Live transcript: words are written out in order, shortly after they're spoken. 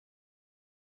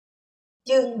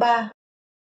Chương 3.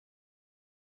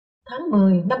 Tháng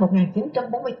 10 năm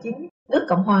 1949, nước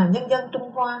Cộng hòa Nhân dân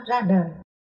Trung Hoa ra đời.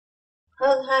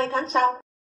 Hơn 2 tháng sau,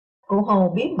 cụ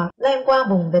Hồ bí mật len qua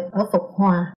vùng địch ở Phục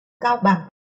Hòa, Cao Bằng,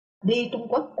 đi Trung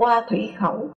Quốc qua thủy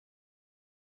khẩu.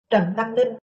 Trần Đăng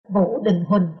Ninh, Vũ Đình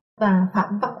Huỳnh và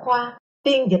Phạm Văn Khoa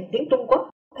phiên dịch tiếng Trung Quốc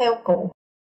theo cụ.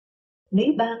 Lý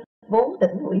Bang, vốn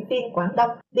tỉnh ủy viên Quảng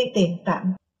Đông, đi tìm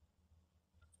tạm.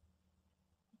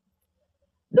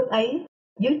 Lúc ấy,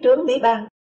 dưới trướng Lý Bang,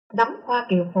 nắm Hoa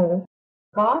Kiều Phụ,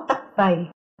 có Tắc Vầy,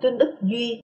 Trương Đức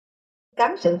Duy,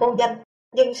 cán sự vô danh,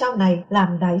 nhưng sau này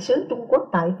làm đại sứ Trung Quốc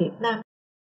tại Việt Nam.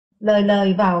 Lời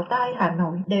lời vào tai Hà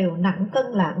Nội đều nặng cân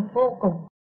lạng vô cùng.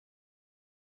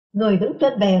 Người đứng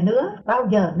trên bè nứa bao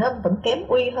giờ nôm vẫn kém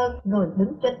uy hơn người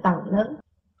đứng trên tàu lớn.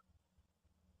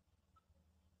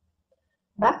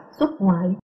 Bác xuất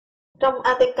ngoại, trong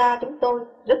ATK chúng tôi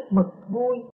rất mực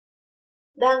vui.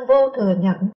 Đang vô thừa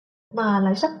nhận mà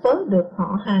lại sắp tới được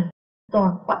họ hàng,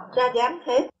 toàn quạch ra dáng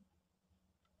hết.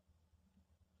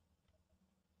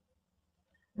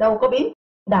 Đâu có biết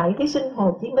đại thí sinh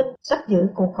Hồ Chí Minh sắp dự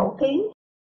cuộc khẩu thí,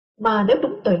 mà nếu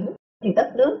trúng tuyển thì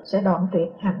đất nước sẽ đoạn tuyệt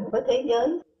hẳn với thế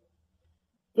giới.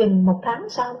 Chừng 1 tháng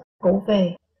sau, cụ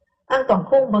về, an toàn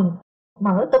khu mừng,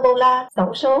 mở tombola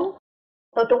xổ số.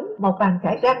 Tôi trúng một vàng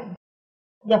cải răng,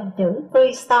 dòng chữ 3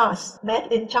 stars made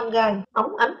in Shanghai,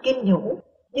 ống ánh kim nhũ,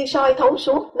 như soi thấu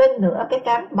suốt lên nửa cái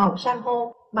cán màu san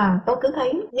hô mà tôi cứ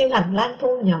thấy như hành lang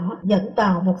thu nhỏ dẫn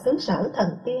vào một xứ sở thần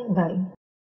tiên vậy.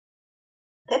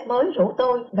 Thép mới rủ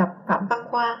tôi gặp Phạm Văn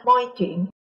Khoa moi chuyện.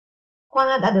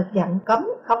 Khoa đã được dặn cấm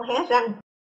không hé răng.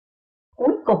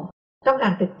 Cuối cùng, trong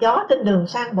hàng thịt chó trên đường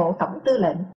sang bộ tổng tư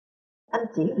lệnh, anh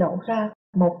chỉ lộ ra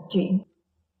một chuyện.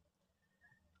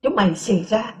 Chúng mày xì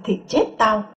ra thì chết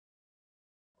tao.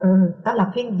 Tao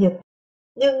làm phiên dịch,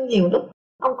 nhưng nhiều lúc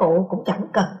ông cụ cũng chẳng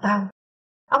cần tao.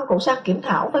 Ông cụ sang kiểm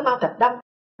thảo với Mao Trạch Đông,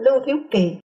 Lưu Thiếu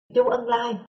Kỳ, Chu Ân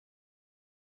Lai.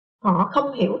 Họ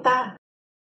không hiểu ta.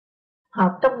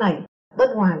 Họp trong này, bên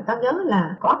ngoài tao nhớ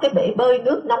là có cái bể bơi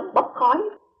nước nóng bốc khói.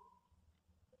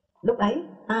 Lúc ấy,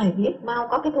 ai biết Mao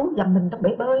có cái thú dầm mình trong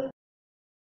bể bơi.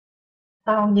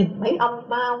 Tao nhìn mấy ông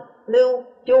Mao, Lưu,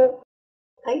 Chu,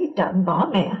 thấy trợn bỏ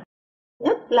mẹ.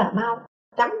 Nhất là Mao,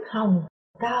 trắng hồng,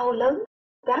 cao lớn,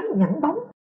 trán nhẵn bóng,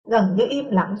 gần như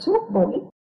im lặng suốt buổi.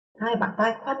 Hai bàn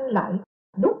tay khoanh lại,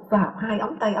 đút vào hai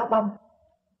ống tay áo bông.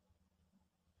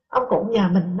 Ông cụ nhà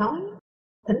mình nói,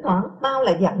 thỉnh thoảng Mao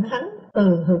lại dặn hắn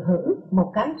hừ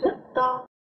một cái rất to.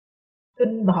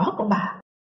 Kinh bỏ con bà,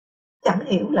 chẳng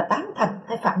hiểu là tán thành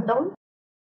hay phản đối.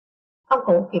 Ông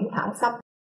cụ kiểm thảo xong,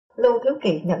 Lưu Thiếu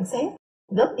Kỳ nhận xét,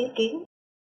 góp ý kiến.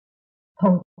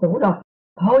 Thôi, đủ rồi,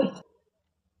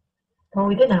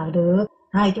 thôi thế nào được,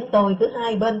 hai chúng tôi cứ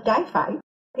hai bên trái phải,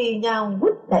 thi nhau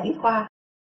quýt đẩy Khoa.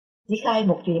 Chỉ khai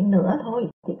một chuyện nữa thôi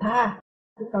thì tha,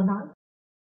 chúng tôi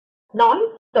nói,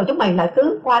 rồi chúng mày lại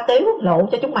cứ khoa tếu lộ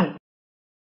cho chúng mày.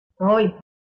 Thôi,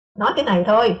 nói cái này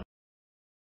thôi.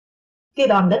 Khi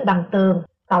đoàn đến Bằng Tường,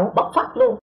 cậu bốc phát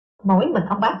luôn, mỗi mình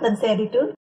ông bác lên xe đi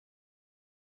trước.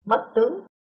 Mất tướng,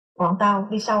 bọn tao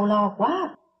đi sau lo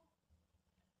quá.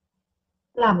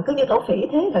 Làm cứ như tổ phỉ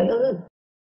thế vậy ư.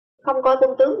 Không coi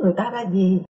quân tướng người ta ra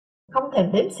gì, không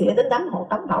thèm đếm xỉa đến đám hộ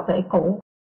tống bảo vệ cụ,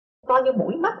 coi như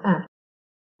mũi mắt à.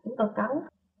 Chúng tôi cáu.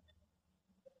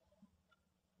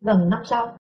 Gần năm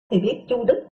sau thì biết Chu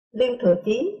Đức, Liêu Thừa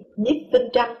Chí, Nhiếp Vinh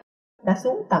Trăng đã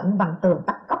xuống tận Bằng Tường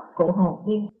bắt cóc cụ Hồ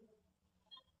Viên.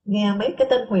 Nghe mấy cái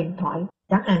tên huyền thoại,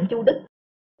 chẳng hạn Chu Đức,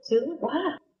 sướng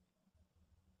quá.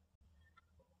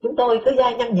 Chúng tôi cứ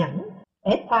dai nhăn nhẵn,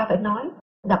 ép Khoa phải nói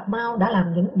gặp Mao đã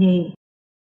làm những gì.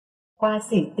 Khoa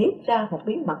xì tiếp ra một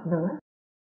bí mật nữa.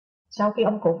 Sau khi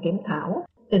ông cụ kiểm thảo,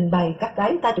 trình bày các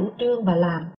cái ta chủ trương và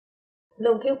làm,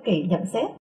 Lưu Thiếu Kỳ nhận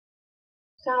xét.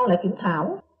 Sao lại kiểm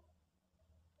thảo?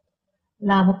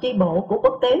 Là một chi bộ của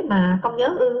quốc tế mà không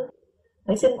nhớ ư?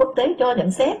 Phải xin quốc tế cho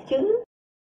nhận xét chứ.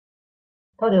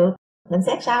 Thôi được, nhận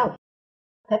xét sao?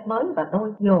 Thép mới và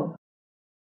tôi dồn.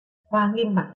 Khoa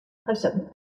nghiêm mặt, hơi sững.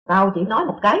 Tao chỉ nói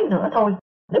một cái nữa thôi.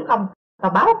 Nếu không,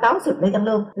 tao báo cáo sự Lê Văn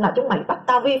Lương là chúng mày bắt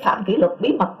tao vi phạm kỷ luật bí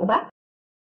mật của bác.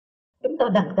 Chúng tôi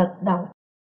đành gật đầu.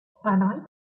 Khoa nói,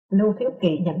 Lưu Thiếu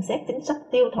Kỳ nhận xét chính sách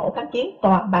tiêu thổ kháng chiến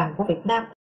toàn bàn của Việt Nam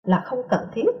là không cần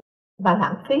thiết và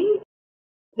lãng phí.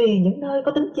 Vì những nơi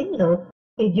có tính chiến lược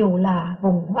thì dù là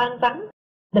vùng hoang vắng,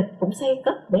 địch cũng xây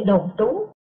cất để đồn trú.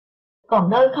 Còn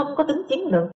nơi không có tính chiến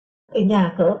lược thì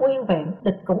nhà cửa nguyên vẹn,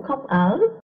 địch cũng không ở.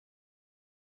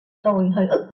 Tôi hơi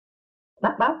ức.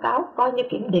 Bác báo cáo coi như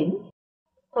kiểm điểm.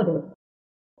 Thôi được.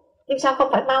 Nhưng sao không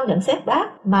phải Mao nhận xét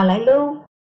bác mà lại Lưu?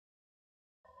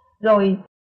 Rồi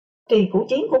trì củ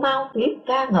chiến của Mao viết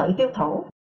ca ngợi tiêu thổ.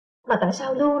 Mà tại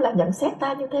sao Lưu lại nhận xét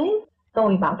ta như thế?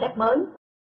 Tôi bảo thép mới.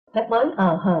 Thép mới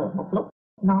hờ một lúc,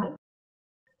 nói,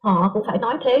 họ cũng phải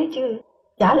nói thế chứ.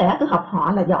 Chả lẽ cứ học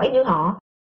họ là giỏi như họ,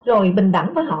 rồi bình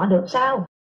đẳng với họ được sao?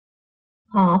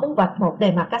 Họ muốn vạch một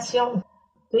demarcation,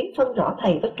 tuyến phân rõ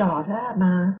thầy với trò ra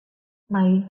mà.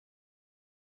 Mày...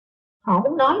 Họ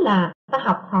muốn nói là ta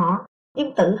học họ,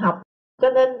 nhưng tự học, cho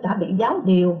nên đã bị giáo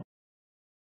điều.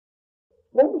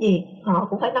 Muốn gì họ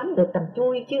cũng phải nắm được cầm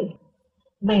chui chứ.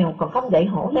 Mèo còn không dạy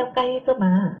hổ leo cây cơ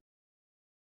mà.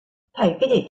 Thầy cái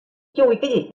gì? Chui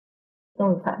cái gì?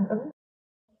 Tôi phản ứng.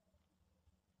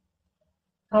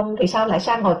 Không thì sao lại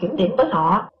sang ngồi kiểm điểm với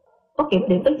họ? Có kiểm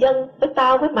điểm với dân, với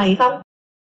tao, với mày không?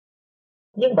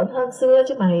 Nhưng vẫn hơn xưa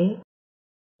chứ mày.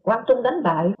 Quang Trung đánh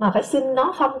bại mà phải xin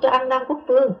nó phong cho An Nam quốc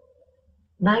vương.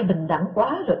 Nay bình đẳng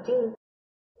quá rồi chứ.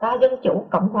 Ta dân chủ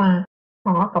Cộng hòa,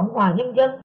 họ Cộng hòa nhân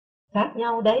dân. Khác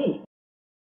nhau đấy.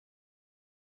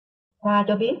 Khoa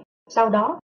cho biết, sau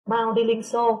đó Mao đi Liên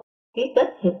Xô, ký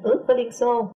kết hiệp ước với Liên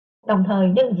Xô, đồng thời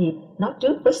nhân dịp nói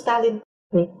trước với Stalin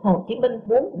việc Hồ Chí Minh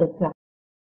muốn được gặp.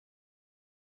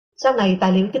 Sau này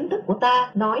tài liệu chính thức của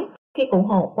ta nói khi cụ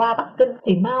Hồ qua Bắc Kinh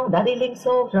thì Mao đã đi Liên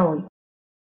Xô rồi.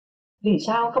 Vì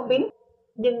sao không biết,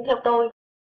 nhưng theo tôi,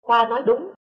 Khoa nói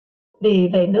đúng. Vì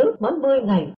về nước mới 10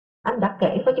 ngày, anh đã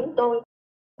kể với chúng tôi.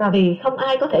 Và vì không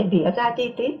ai có thể bịa ra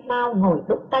chi tiết Mao ngồi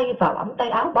đút tay vào ống tay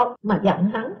áo bông mà dặn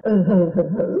hắn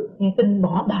hừ, nghe kinh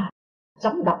bỏ bà,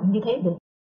 sống động như thế được.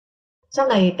 Sau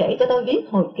này kể cho tôi viết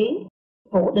hồi ký,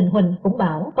 Vũ Đình Huỳnh cũng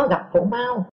bảo có gặp cụ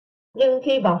Mao. Nhưng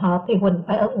khi vào họp thì Huỳnh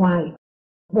phải ở ngoài.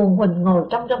 Buồn Huỳnh ngồi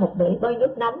trong ra một bể bơi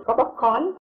nước nóng có bốc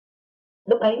khói.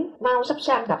 Lúc ấy Mao sắp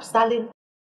sang gặp Stalin,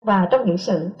 và trong nghị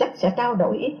sự chắc sẽ trao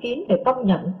đổi ý kiến về công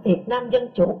nhận Việt Nam Dân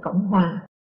Chủ Cộng Hòa.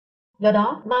 Do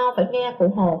đó Mao phải nghe cụ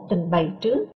Hồ trình bày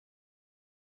trước.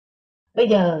 Bây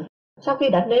giờ, sau khi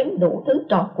đã nếm đủ thứ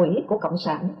trò quỷ của Cộng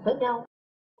sản với nhau,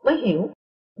 mới hiểu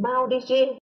Mao đi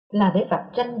riêng là để vạch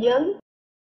ranh giới.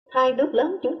 Hai nước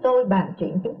lớn chúng tôi bàn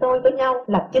chuyện chúng tôi với nhau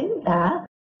là chính đã.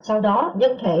 Sau đó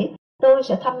nhân thể tôi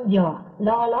sẽ thăm dò,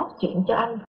 lo lót chuyện cho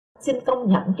anh, xin công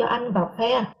nhận cho anh vào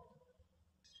phe.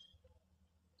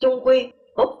 Chung quy,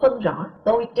 cốt phân rõ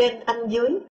tôi trên anh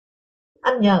dưới.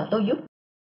 Anh nhờ tôi giúp.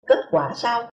 Kết quả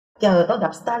sao? Chờ tôi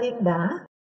gặp Stalin đã.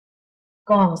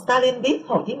 Còn Stalin biết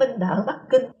Hồ Chí Minh đã ở Bắc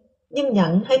Kinh, nhưng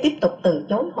nhận hay tiếp tục từ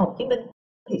chối Hồ Chí Minh,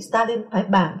 thì Stalin phải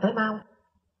bàn với Mao.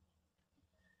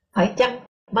 Phải chăng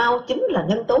Mao chính là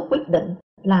nhân tố quyết định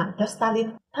làm cho Stalin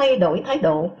thay đổi thái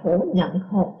độ phủ nhận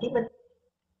Hồ Chí Minh?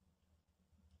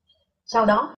 Sau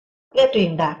đó, nghe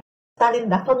truyền đạt, Stalin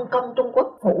đã phân công Trung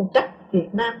Quốc phụ trách Việt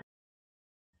Nam.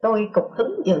 Tôi cục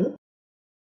hứng dữ.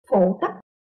 Phụ trách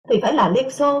thì phải là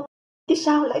Liên Xô, chứ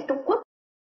sao lại Trung Quốc?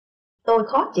 Tôi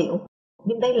khó chịu,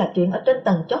 nhưng đây là chuyện ở trên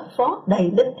tầng chót vót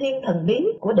đầy linh thiêng thần bí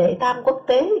của đệ tam quốc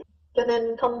tế, cho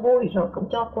nên không vui rồi cũng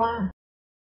cho qua.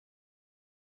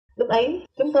 Lúc ấy,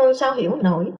 chúng tôi sao hiểu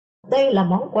nổi, đây là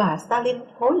món quà Stalin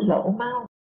hối lộ Mao.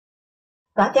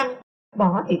 Phải chăng,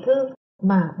 bỏ thì thương,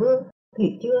 mà vương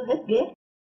thì chưa hết ghét,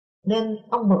 nên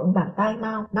ông mượn bàn tay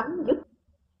Mao nắm giúp.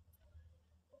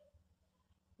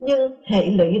 Nhưng hệ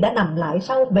lụy đã nằm lại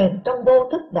sâu bền trong vô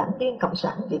thức đảng viên Cộng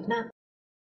sản Việt Nam.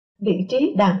 Vị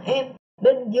trí đàn em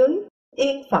bên dưới,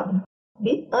 yên phận,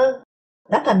 biết ơn,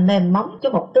 đã thành nền móng cho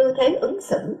một tư thế ứng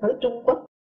xử với Trung Quốc.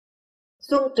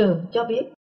 Xuân Trường cho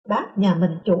biết, bác nhà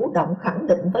mình chủ động khẳng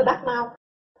định với bác Mao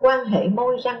quan hệ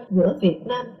môi răng giữa Việt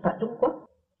Nam và Trung Quốc.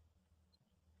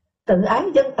 Tự ái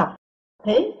dân tộc,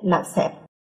 thế là xẹp.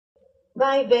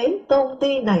 Vai vế tôn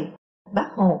ti này, bác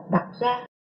Hồ đặt ra.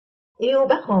 Yêu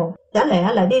bác Hồ, chả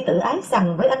lẽ lại đi tự ái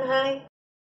sằng với anh hai?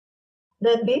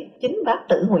 Nên biết chính bác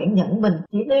tự nguyện nhận mình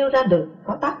chỉ nêu ra được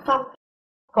có tác phong,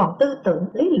 còn tư tưởng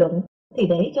lý luận thì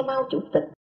để cho Mao chủ tịch.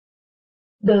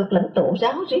 Được lãnh tụ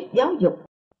ráo riết giáo dục,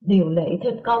 điều lệ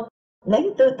thêm câu,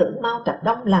 lấy tư tưởng Mao Trạch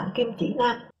Đông làm kim chỉ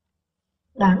nam.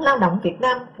 Đảng Lao động Việt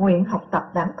Nam nguyện học tập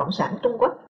Đảng Cộng sản Trung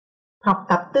Quốc, học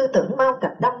tập tư tưởng Mao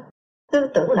Trạch Đông, tư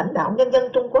tưởng lãnh đạo nhân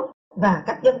dân Trung Quốc và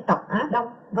các dân tộc Á Đông,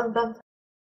 vân vân.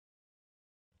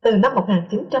 Từ năm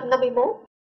 1951,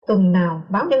 tuần nào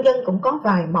báo Nhân dân cũng có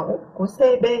vài mẫu của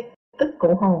CB, tức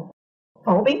cụ Hồ,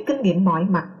 phổ biến kinh nghiệm mọi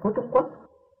mặt của Trung Quốc.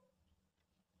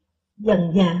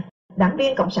 Dần dà, đảng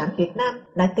viên Cộng sản Việt Nam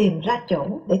lại tìm ra chỗ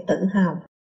để tự hào.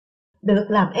 Được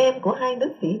làm em của hai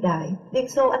nước vĩ đại, Liên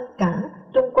Xô anh cả,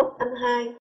 Trung Quốc anh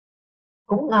hai.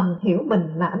 Cũng ngầm hiểu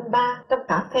mình là anh ba trong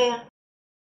cả phe.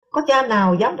 Có cha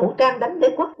nào dám vũ trang đánh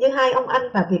đế quốc như hai ông anh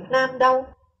và Việt Nam đâu.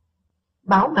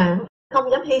 Bảo mạng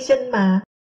không dám hy sinh mà,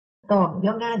 toàn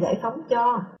do Nga giải phóng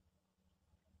cho.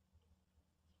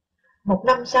 Một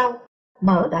năm sau,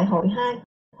 mở đại hội 2,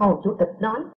 Hồ Chủ tịch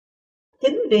nói,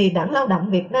 Chính vì Đảng Lao động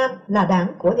Việt Nam là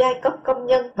đảng của giai cấp công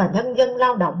nhân và nhân dân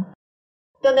lao động,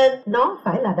 cho nên nó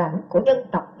phải là đảng của dân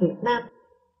tộc Việt Nam.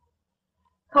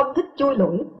 Không thích chui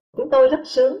lủi, chúng tôi rất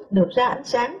sướng được ra ánh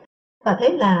sáng, và thế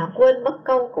là quên mất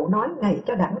câu cụ nói ngày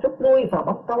cho đảng rút lui vào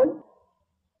bóng tối.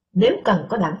 Nếu cần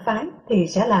có đảng phái thì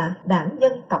sẽ là đảng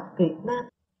dân tộc Việt Nam.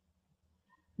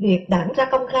 Việc đảng ra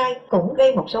công khai cũng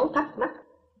gây một số thắc mắc.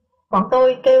 Bọn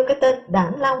tôi kêu cái tên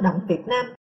Đảng Lao động Việt Nam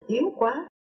yếu quá,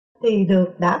 thì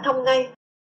được đã thông ngay.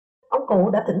 Ông cụ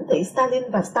đã thỉnh thị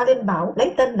Stalin và Stalin bảo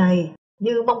lấy tên này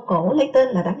như Mông Cổ lấy tên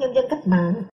là Đảng Nhân dân Cách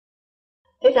mạng.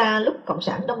 Thế ra lúc Cộng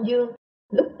sản Đông Dương,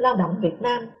 lúc Lao động Việt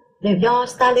Nam đều do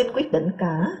Stalin quyết định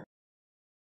cả.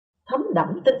 Thấm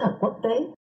đẫm tinh thần quốc tế,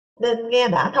 nên nghe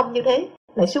đã thông như thế,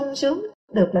 lại sung sướng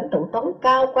được lãnh tụ tối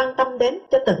cao quan tâm đến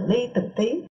cho từng ly từng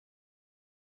tí.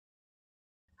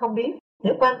 Không biết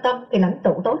nếu quan tâm thì lãnh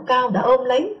tụ tối cao đã ôm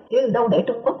lấy, chứ đâu để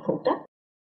Trung Quốc phụ trách.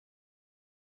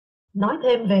 Nói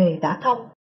thêm về đã thông,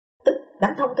 tức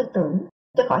đánh thông tư tưởng,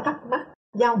 cho khỏi thắc mắc,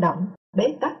 dao động,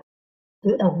 bế tắc,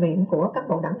 chữ đầu miệng của các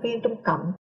bộ đảng viên Trung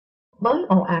Cộng mới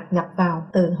ồ ạt nhập vào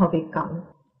từ hồi Việt Cộng.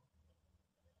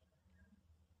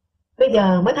 Bây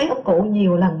giờ mới thấy ông cụ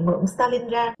nhiều lần mượn Stalin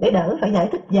ra để đỡ phải giải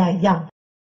thích dài dòng.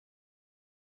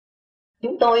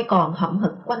 Chúng tôi còn hậm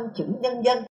hực quanh chữ nhân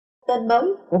dân, tên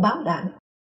mới của báo đảng.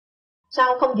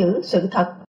 Sao không giữ sự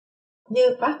thật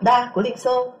như Pravda của Liên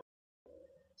Xô?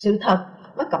 Sự thật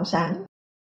với Cộng sản,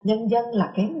 nhân dân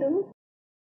là kém nước.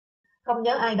 Không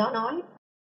nhớ ai đó nói,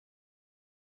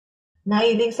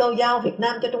 này Liên Xô giao Việt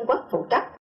Nam cho Trung Quốc phụ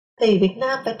trách, thì Việt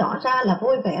Nam phải tỏ ra là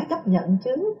vui vẻ chấp nhận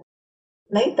chứ.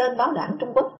 Lấy tên báo đảng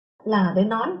Trung Quốc là để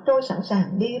nói tôi sẵn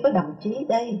sàng đi với đồng chí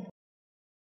đây.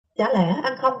 Chả lẽ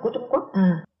ăn không của Trung Quốc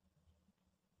à?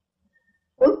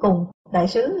 Cuối cùng, đại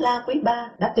sứ La Quý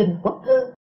Ba đã trình quốc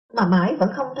thư, mà mãi vẫn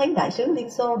không thấy đại sứ Liên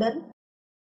Xô đến.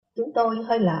 Chúng tôi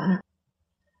hơi lạ.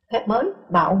 Phép mới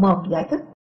bạo mồm giải thích.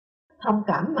 Thông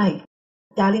cảm mày,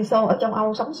 cha Liên Xô ở trong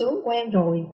Âu sống sướng quen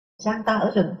rồi, sang ta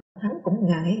ở rừng, hắn cũng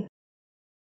ngại.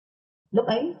 Lúc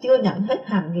ấy chưa nhận hết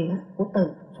hàm nghĩa của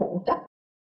từ phụ trách.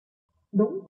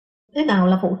 Đúng, thế nào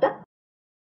là phụ trách?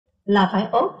 Là phải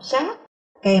ốp sát,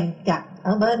 kèm chặt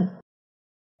ở bên.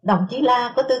 Đồng chí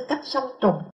La có tư cách song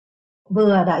trùng,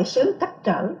 vừa đại sứ cách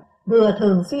trở, vừa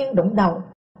thường xuyên đụng đầu,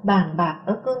 bàn bạc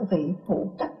ở cương vị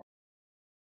phụ trách.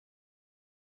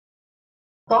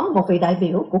 Có một vị đại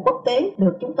biểu của quốc tế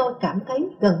được chúng tôi cảm thấy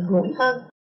gần gũi hơn,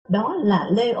 đó là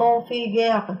Leo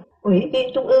Figueres, Ủy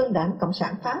viên Trung ương Đảng Cộng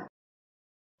sản Pháp.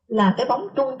 Là cái bóng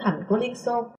trung thành của Liên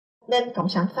Xô, nên Cộng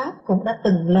sản Pháp cũng đã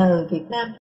từng lờ Việt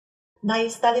Nam. Nay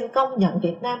Stalin công nhận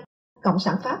Việt Nam, Cộng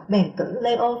sản Pháp bèn cử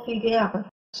Leo Figueres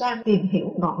sang tìm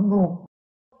hiểu ngọn nguồn.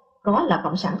 Có là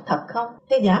Cộng sản thật không,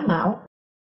 hay giả mạo?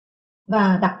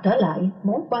 Và đặt trở lại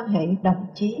mối quan hệ đồng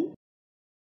chí.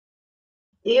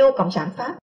 Yêu Cộng sản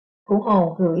Pháp, cụ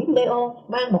Hồ gửi Leo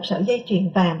mang một sợi dây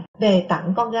chuyền vàng về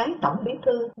tặng con gái Tổng bí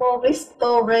thư Maurice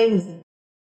Thorez.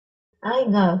 Ai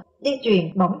ngờ dây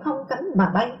chuyền bỗng không cánh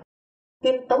mà bay.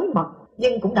 Tin tối mật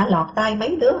nhưng cũng đã lọt tai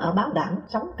mấy đứa ở báo đảng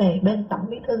sống kề bên Tổng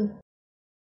bí thư.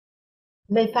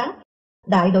 Lê Pháp,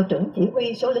 đại đội trưởng chỉ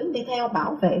huy số lính đi theo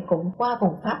bảo vệ cụ qua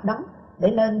vùng Pháp đóng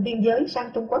để lên biên giới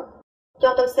sang Trung Quốc,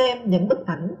 cho tôi xem những bức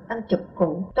ảnh anh chụp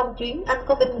cụ trong chuyến anh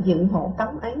có vinh dự hộ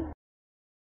tống ấy.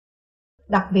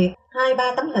 Đặc biệt,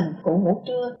 2-3 tấm hình cụ ngủ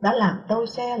trưa đã làm tôi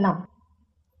xe lòng.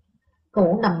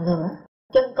 Cụ nằm ngửa,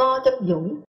 chân co chân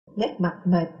duỗi, nét mặt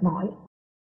mệt mỏi.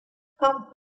 Không,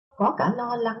 có cả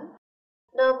lo lắng,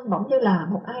 nôm bỗng như là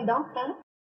một ai đó khác,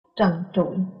 trần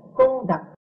trụi, cô độc.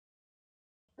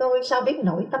 Tôi sao biết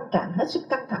nổi tâm trạng hết sức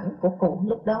căng thẳng của cụ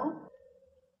lúc đó.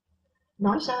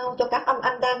 Nói sao cho các ông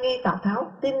anh đang nghe Tào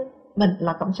Tháo tin mình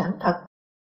là cộng sản thật.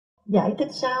 Giải thích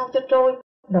sao cho trôi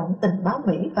đoạn tình báo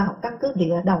Mỹ vào căn cứ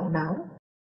địa đầu não.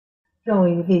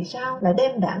 Rồi vì sao lại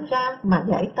đem đảng ra mà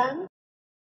giải tán.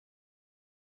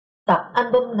 Tập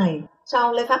album này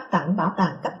sau Lê Pháp tặng bảo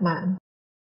tàng cách mạng.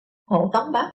 Hộ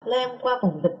tống Bác len qua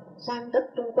vùng địch sang đất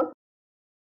Trung Quốc.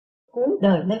 Cuối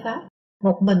đời Lê Pháp,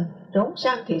 một mình trốn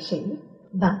sang Thụy Sĩ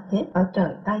và chết ở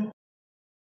trời Tây.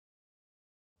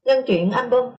 Nhân chuyện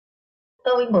album,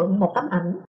 tôi mượn một tấm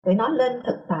ảnh để nói lên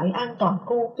thực tại an toàn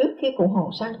khu trước khi cụ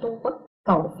Hồ sang Trung Quốc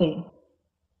cầu viện.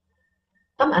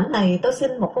 Tấm ảnh này tôi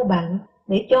xin một cô bạn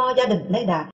để cho gia đình Lê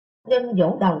Đạt nhân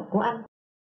giỗ đầu của anh.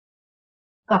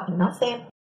 Cọc nó xem,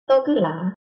 tôi cứ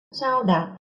lạ, sao Đạt,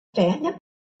 trẻ nhất,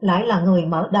 lại là người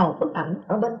mở đầu bức ảnh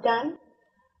ở bên trái,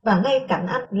 và ngay cạnh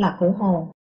anh là cụ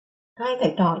Hồ. Hai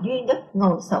thầy trò duy nhất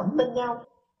ngồi xổm bên nhau,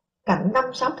 cạnh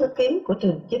 5-6 thư ký của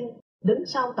Trường Chinh đứng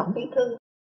sau Tổng bí thư,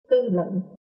 tư lệnh.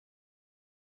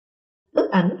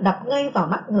 Bức ảnh đập ngay vào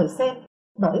mắt người xem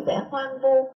bởi vẻ hoang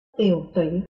vu, tiều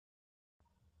tụy.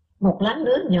 Một láng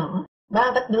nứa nhỏ,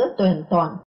 3 vách nứa tuềnh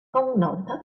toàn, không nội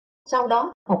thất. Sau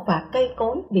đó một vạt cây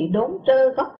cối bị đốn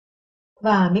trơ gốc,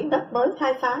 và miếng đất mới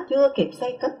khai phá chưa kịp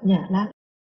xây cất nhà lá.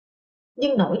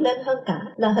 Nhưng nổi lên hơn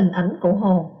cả là hình ảnh cụ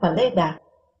Hồ và Lê Đạt.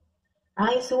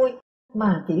 Ai xui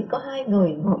mà chỉ có 2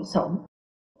 người ngồi xổm.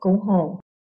 Cụ Hồ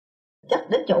chắc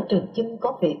đến chỗ Trường Chinh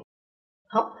có việc,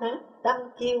 hốc hác đăm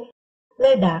chiêu.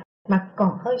 Lê Đạt mặt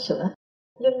còn hơi sữa,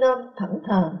 nhưng nôm thẫn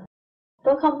thờ.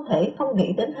 Tôi không thể không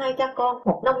nghĩ đến 2 cha con,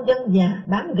 một nông dân già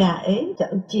bán gà ế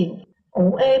chợ chiều,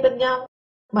 ủ ê bên nhau,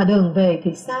 mà đường về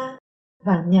thì xa,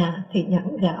 và nhà thì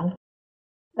nhẵn gạo.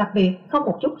 Đặc biệt không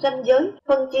một chút ranh giới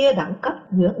phân chia đẳng cấp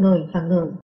giữa người và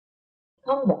người,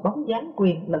 không một bóng dáng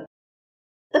quyền lực.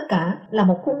 Tất cả là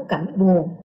một khung cảnh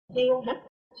buồn, hiu hắt,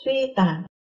 suy tàn.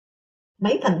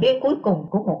 Mấy thành viên cuối cùng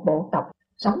của một bộ tộc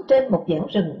sống trên một dẻo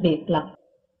rừng biệt lập,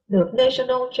 được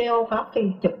National Geographic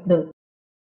chụp được.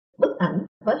 Bức ảnh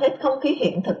với hết không khí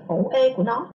hiện thực ủ ê của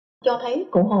nó cho thấy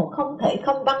cụ Hồ không thể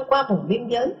không băng qua vùng biên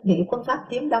giới bị quân Pháp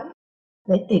chiếm đóng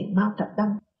để tìm Mao Trạch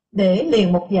Đông, để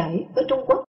liền một dãy với Trung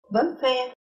Quốc, với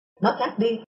phe nó khác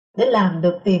đi, để làm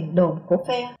được tiền đồn của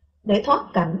phe, để thoát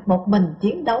cảnh một mình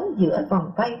chiến đấu giữa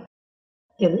vòng vây.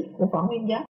 Chữ của Võ Nguyên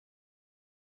Giáp.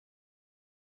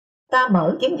 Ta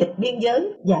mở chiến dịch biên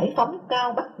giới giải phóng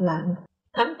Cao Bắc Lạng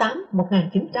tháng 8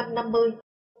 1950.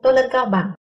 Tôi lên Cao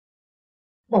Bằng.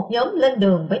 Một nhóm lên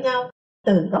đường với nhau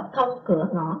từ góc thông cửa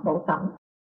ngõ bộ tổng.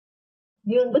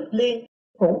 Dương Bích Liên,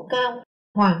 Vũ Cao,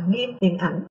 Hoàng Nghiêm điện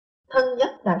ảnh, Thân Nhất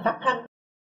đài phát thanh,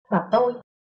 và tôi.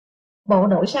 Bộ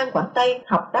đội sang Quảng Tây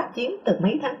học tác chiến từ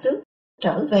mấy tháng trước,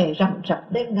 trở về rầm rập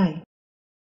đêm ngày.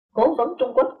 Cố vấn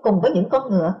Trung Quốc cùng với những con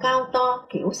ngựa cao to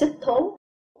kiểu xích thố,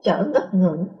 chở ngất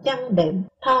ngưỡng, chăn đệm,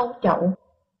 thao chậu.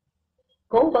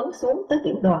 Cố vấn xuống tới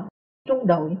tiểu đoàn, trung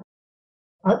đội.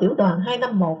 Ở tiểu đoàn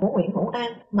 251 của Nguyễn Hữu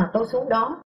An mà tôi xuống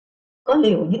đó, có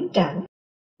Liều Dính Trảng,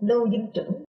 Lưu Dinh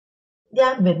Trưởng,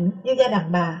 da mịn như da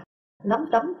đàn bà, lấm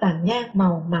tấm tàn nhang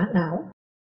màu mã não.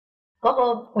 Có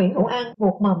hôm Nguyễn Hữu An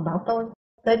buộc mồm bảo tôi,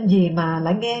 tên gì mà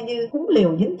lại nghe như cúng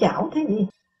liều dính chảo thế nhỉ?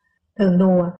 Thường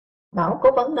đùa, bảo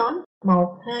cố vấn nói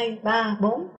 1, 2, 3,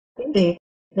 4 tiếng Việt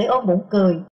để ôm bụng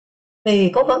cười,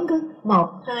 thì cố vấn cứ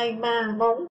 1, 2, 3,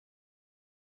 4.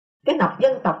 Cái nọc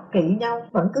dân tộc kỵ nhau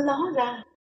vẫn cứ ló ra.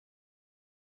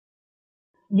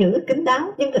 Giữ kín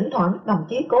đáo, nhưng thỉnh thoảng đồng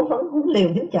chí cố vấn huấn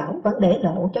liều dính chảo vẫn để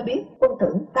lộ cho biết quân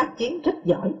tưởng tác chiến rất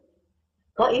giỏi.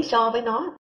 Có ý so với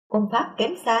nó, quân Pháp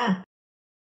kém xa.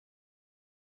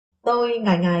 Tôi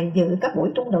ngày ngày dự các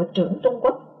buổi trung đội trưởng Trung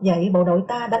Quốc dạy bộ đội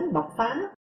ta đánh bọc phá,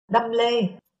 đâm lê.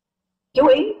 Chú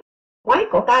ý, ngoái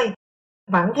cổ tay,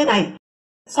 vặn thế này,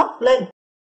 xốc lên.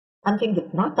 Anh phiên dịch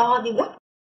nói to như gắt.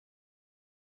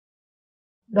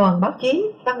 Đoàn báo chí,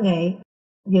 văn nghệ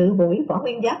dự buổi Võ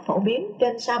Nguyên Giáp phổ biến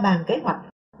trên sa bàn kế hoạch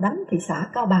đánh thị xã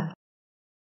Cao Bằng.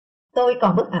 Tôi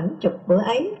còn bức ảnh chụp bữa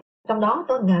ấy, trong đó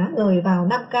tôi ngã người vào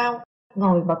Nam Cao,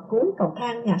 ngồi bậc cuối cầu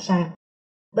thang nhà sàn.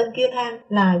 Bên kia thang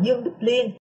là Dương Bích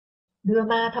Liên, đưa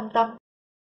ma thăm tâm.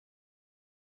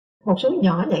 Một suối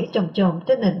nhỏ nhảy chồm chồm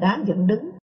trên nền đá dựng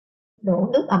đứng, đổ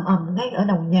nước ầm ầm ngay ở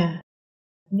đầu nhà,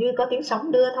 như có tiếng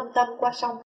sóng đưa thăm tâm qua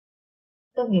sông.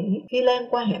 Tôi nghĩ khi lên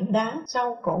qua hẻm đá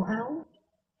sau cổ áo.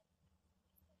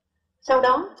 Sau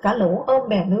đó cả lũ ôm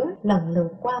bè nứa lần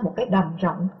lượt qua một cái đầm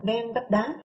rộng đen vách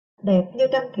đá, đẹp như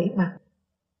tranh thủy mặc.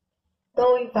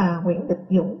 Tôi và Nguyễn Địch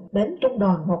Dũng đến trung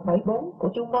đoàn 174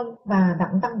 của Chu Mân và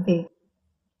Đặng Tăng Việt.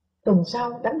 Tuần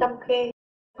sau đánh Đông Khê,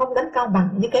 không đánh Cao Bằng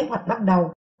như kế hoạch ban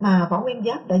đầu mà Võ Nguyên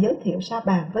Giáp đã giới thiệu sa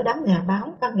bàn với đám nhà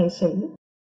báo, văn nghệ sĩ.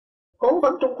 Cố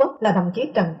vấn Trung Quốc là đồng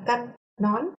chí Trần Canh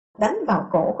nói đánh vào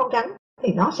cổ con rắn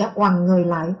thì nó sẽ quằn người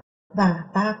lại và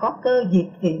ta có cơ diệt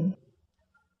viện.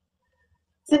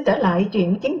 Xin trở lại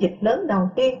chuyện chiến dịch lớn đầu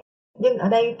tiên, nhưng ở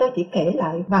đây tôi chỉ kể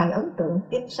lại vài ấn tượng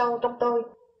in sâu trong tôi,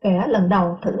 kẻ lần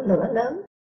đầu thử lửa lớn.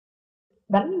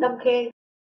 Đánh Đông Khê,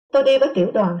 tôi đi với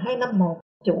tiểu đoàn 251,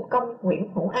 chủ công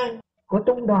Nguyễn Hữu An của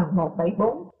trung đoàn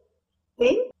 174.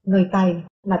 Tiến, người Tày,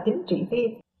 là chính trị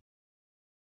viên.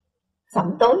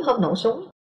 Sẩm tối hôm nổ súng,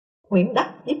 Nguyễn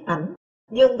Đắc nhiếp ảnh,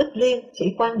 Dương Bích Liên, sĩ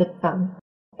quan địch phận,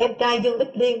 em trai Dương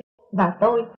Bích Liên và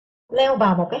tôi leo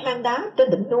vào một cái hang đá trên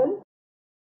đỉnh núi.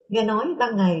 Nghe nói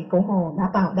ban ngày cụ Hồ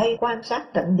đã vào đây quan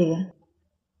sát trận địa.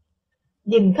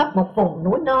 Nhìn khắp một vùng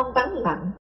núi non vắng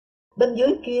lặng, bên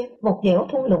dưới kia một dẻo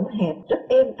thung lũng hẹp rất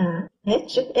êm ả, hết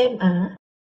sức êm ả.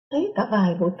 Thấy cả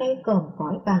vài bụi cây còm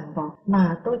cõi vàng vọt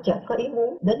mà tôi chợt có ý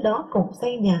muốn đến đó cùng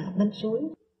xây nhà bên suối.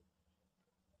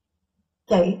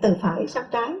 Chạy từ phải sang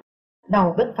trái,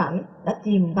 đầu bên phải đã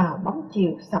chìm vào bóng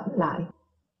chiều sẫm lại.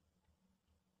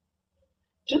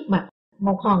 Trước mặt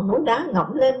một hòn núi đá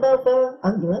ngẩng lên bơ vơ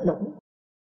ở giữa lũng.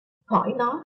 Khỏi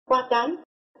nó, qua trái,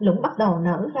 lũng bắt đầu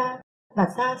nở ra, và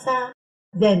xa xa,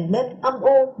 dền lên âm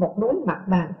u một núi mặt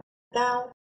bằng,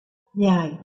 cao,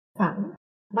 dài, phẳng,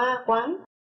 ma quái,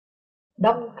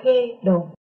 Đông Khê Đồn.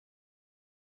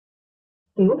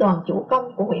 Tiểu đoàn chủ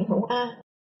công của huyện Hữu A,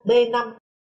 D5,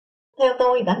 theo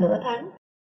tôi đã nửa tháng,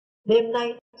 đêm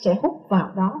nay sẽ hút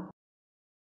vào đó.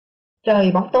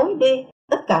 Trời bóng tối đi,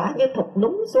 tất cả như thụt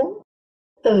lún xuống.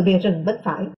 Từ bìa rừng bên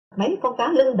phải, mấy con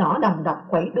cá lưng đỏ đầm đập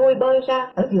quẩy đuôi bơi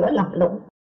ra ở giữa lòng lũng.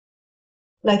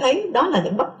 Lại thấy đó là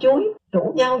những bắp chuối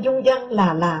rủ nhau dung dăng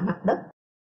là mặt đất.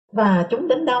 Và chúng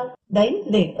đến đâu, đấy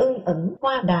liền ưng ẩn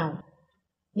hoa đào.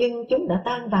 Nhưng chúng đã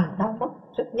tan vào đâu mất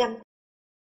rất nhanh.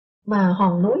 Mà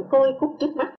hòn núi côi cút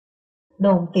trước mắt,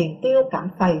 đồn Tiền Tiêu cạm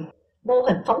phầy, mô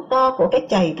hình phóng to của cái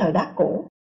chày thời đá cũ,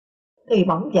 thì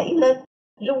bỗng dậy lên,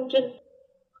 rung rinh.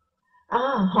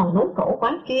 Hòn núi cổ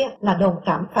quái kia là đồn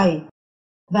cạm phầy,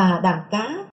 và đàn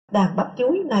cá, đàn bắp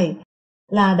chuối này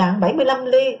là đạn 75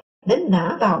 ly đến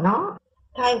nã vào nó,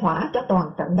 khai hỏa cho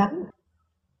toàn trận đánh.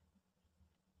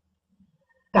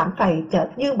 Cạm phầy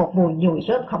chợt như một mùi nhùi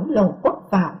rơm khổng lồ quất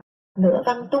vào, lửa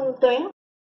văng tung tóe.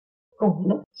 Cùng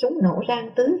lúc súng nổ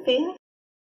rang tứ phía.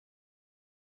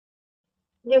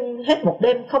 Nhưng hết một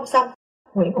đêm không xong,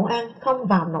 huyện Hội An không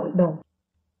vào nội đồn.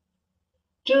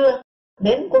 Trưa,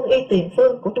 đến quân y tiền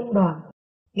phương của trung đoàn,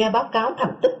 nghe báo cáo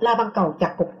thành tích La Văn Cầu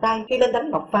chặt cục tay khi lên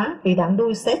đánh bộc phá vì đạn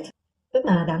đuôi xét, tức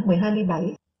là đạn 12 ly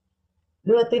 7.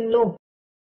 Đưa tin luôn.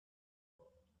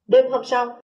 Đêm hôm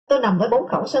sau, tôi nằm với 4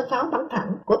 khẩu sơn pháo bắn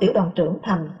thẳng của tiểu đoàn trưởng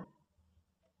Thành.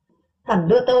 Thành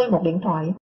đưa tôi một điện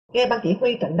thoại, nghe ban chỉ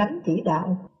huy trận đánh chỉ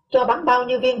đạo, cho bắn bao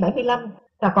nhiêu viên 75,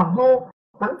 và còn hô,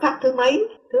 bắn phát thứ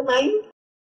mấy.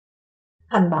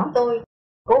 Thành bảo tôi,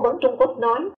 cố vấn Trung Quốc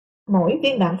nói, mỗi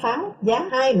viên đạn pháo giá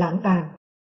 2 lạng vàng.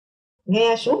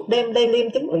 Nghe suốt đêm Lê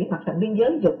Liêm chính ủy mặt trận biên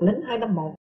giới giục lính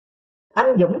 251.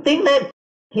 Anh dũng tiến lên,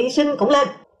 hy sinh cũng lên,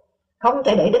 không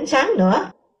thể để đến sáng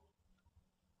nữa.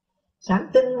 Sáng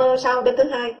tinh mơ sau đêm thứ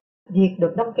hai, diệt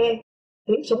được Đông Kê,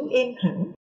 tiếng súng im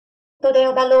hẳn. Tôi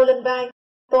đeo ba lô lên vai,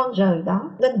 toan rời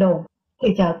đó lên đồn,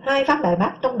 thì chợt 2 phát đại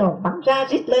bác trong đồn bắn ra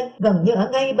rít lên gần như ở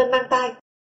ngay bên mang tay.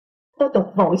 Tôi tụt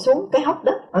vội xuống cái hốc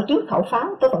đất ở trước khẩu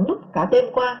pháo tôi vẫn núp cả đêm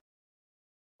qua.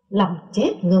 Lòng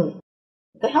chết người.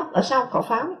 Cái hốc ở sau khẩu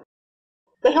pháo,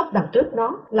 cái hốc đằng trước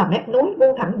nó là mép núi bu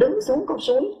thẳng đứng xuống con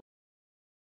suối.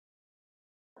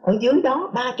 Ở dưới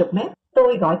đó 30 mét,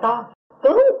 tôi gọi to,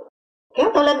 cứu,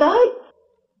 kéo tôi lên với.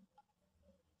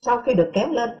 Sau khi được kéo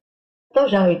lên, tôi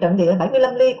rời trận địa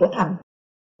 75 ly của Thành,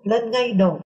 lên ngay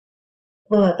đồn.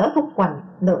 Vừa tới khúc quành,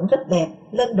 lượng rất đẹp,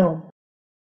 lên đồn.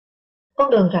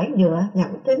 Con đường rải nhựa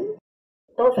nhẵn thính,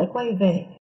 tôi phải quay về.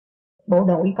 Bộ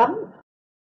đội cấm.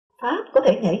 Pháp có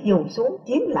thể nhảy dù xuống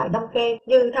chiếm lại Đông Khê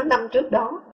như tháng 5 trước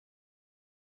đó.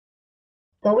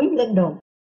 Tối lên đồn,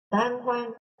 tan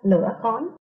hoang, lửa khói.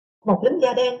 Một lính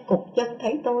da đen cụt chân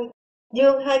thấy tôi,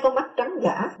 dương 2 con mắt trắng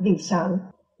dã vì sợ,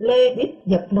 lê đít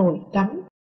giật lùi tránh.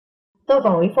 Tôi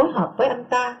vội phối hợp với anh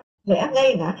ta, rẽ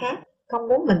ngay ngã khác, không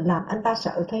muốn mình làm anh ta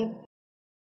sợ thêm.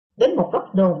 Đến một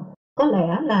góc đồn, có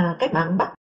lẽ là cái mạng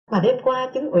Bắc mà đêm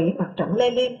qua chính ủy mặt trận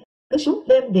Lê Liêm cứ suốt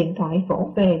đêm điện thoại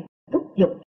vỗ về, thúc giục.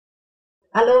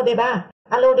 Alo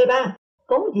D3,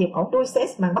 cố diệt ổ đuôi xét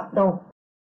màn Bắc đồn.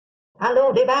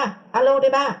 Alo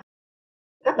D3,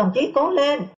 các đồng chí cố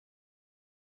lên.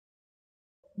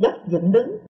 Dốc dựng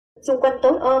đứng, xung quanh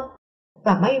tối ôm,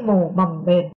 và mây mù bồng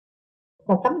bềnh.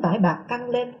 Một tấm vải bạc căng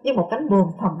lên như một cánh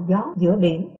buồm phòng gió giữa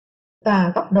biển,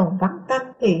 và góc đồn vắng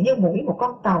tanh thì như mũi một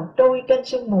con tàu trôi trên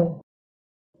sương mù.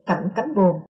 Cạnh cánh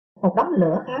buồm, một đống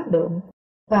lửa khá đượm,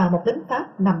 và một lính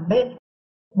Pháp nằm bên,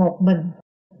 một mình,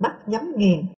 mắt nhắm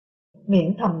nghiền,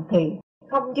 miệng thầm thì,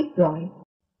 không dứt gọi.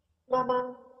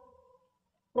 Maman.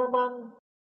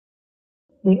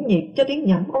 Điểm nhịp cho tiếng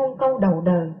nhẩm ôn câu đầu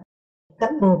đời.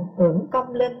 Cánh buồm ưỡn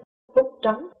cong lên, phút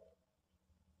trống.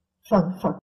 Phần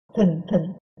phật, thình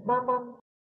thình, maman.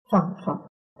 Phần phật,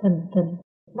 thình thình,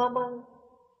 maman.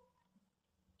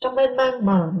 Trong mênh mang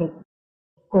mờ mịt,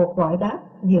 cuộc gọi đáp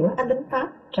giữa anh lính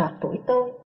Pháp trạc tuổi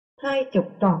tôi, 20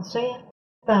 tròn xoe,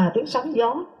 và tiếng sóng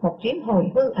gió một chuyến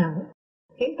hồi hư ảo,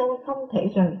 khiến tôi không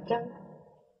thể rời chân.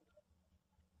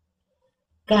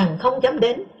 Càng không dám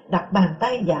đến đặt bàn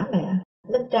tay giả mẹ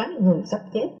lên trán người sắp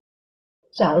chết.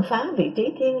 Sợ phá vị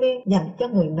trí thiêng liêng dành cho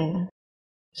người mẹ.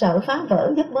 Sợ phá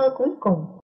vỡ giấc mơ cuối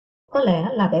cùng, có lẽ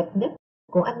là đẹp nhất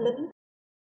của anh lính.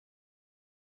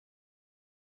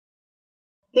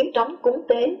 Tiếng trống cúng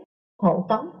tế, hộ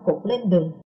tống cụt lên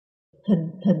đường. Thình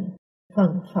thình,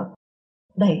 phần phật,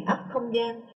 đầy ắp không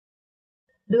gian.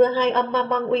 Đưa 2 âm ma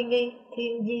măng uy nghi,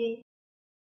 thiên di.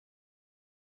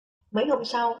 Mấy hôm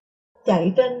sau,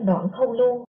 chạy trên đoạn thâu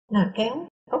lưu, nà kéo,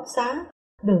 ốc xá,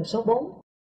 đường số 4,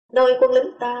 nơi quân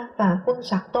lính ta và quân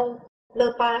sạc tôn,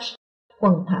 lơ page,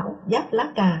 quần thảo, giáp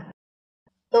lá cà.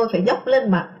 Tôi phải dốc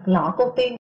lên mặt lọ cô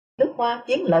tiên, nước hoa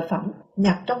chiến lợi phẩm,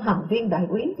 nhặt trong hầm viên đại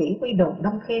úy chỉ huy đồn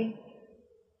Đông Khê.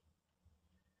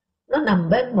 Nó nằm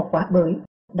bên một quả bưởi,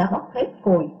 đã bóc hết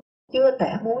cùi, chưa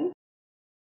tẻ muối.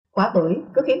 Quả bưởi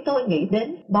cứ khiến tôi nghĩ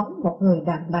đến bóng một người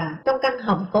đàn bà trong căn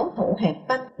hầm cố thủ hẹp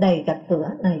tanh đầy gạch cửa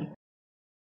này.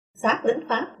 Xác lính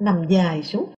Pháp nằm dài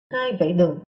suốt hai vệ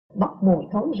đường, bốc mùi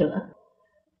thối rữa.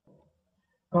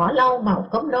 Cỏ lau màu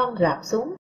cốm lon rạp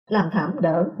xuống, làm thảm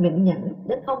đỡ mịn nhẵn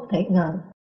đến không thể ngờ.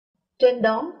 Trên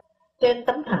đó, trên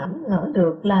tấm thảm ngỡ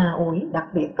được là ủi đặc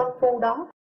biệt công phu đó.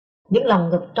 Những lòng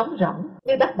ngực trống rỗng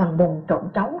như đắp bằng bùn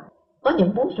trộn trấu, có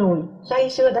những bú ruồi say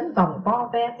sưa đánh vòng vo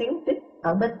ve tiếu tích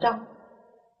ở bên trong.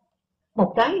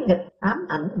 Một cái nghịch ám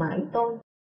ảnh mãi tôi.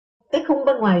 Cái khung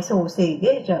bên ngoài xù xì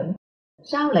ghê rợn,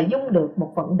 sao lại dung được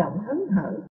một vận động hớn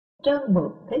hở, trơn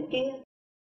mượt thế kia?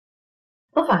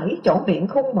 Có phải chỗ miệng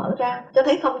khung mở ra cho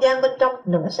thấy không gian bên trong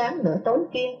nửa sáng nửa tối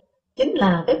kia chính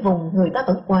là cái vùng người ta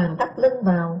vẫn quàng thắt lưng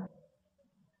vào?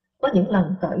 Có những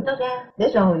lần cởi nó ra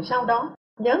để rồi sau đó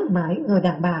nhớ mãi người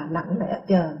đàn bà lặng lẽ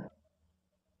chờ.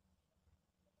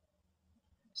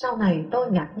 Sau này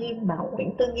tôi ngạc nhiên bảo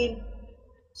Quyển Tư Nghiêm,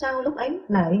 sao lúc ấy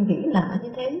lại nghĩ lạ như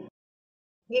thế?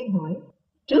 Nghiêm hỏi,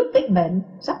 trước cái bệnh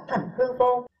sắp thành hư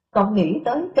vô, cậu nghĩ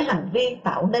tới cái hành vi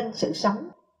tạo nên sự sống.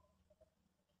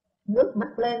 Ngước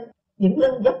mắt lên, những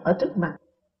lưng dốc ở trước mặt.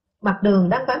 Mặt đường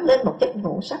đang váng lên một chất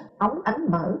ngũ sắc óng ánh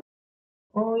mở.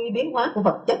 Ôi, biến hóa của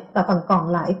vật chất và phần còn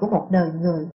lại của một đời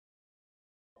người.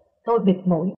 Tôi bịt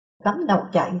mũi, cắm đầu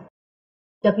chạy.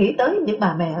 Chợt nghĩ tới những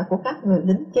bà mẹ của các người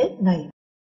lính chết này.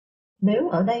 Nếu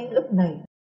ở đây lúc này,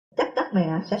 chắc các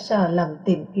mẹ sẽ sờ lần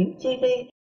tìm kiếm chi li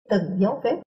từng dấu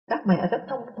vết các mẹ rất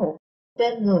thông thuộc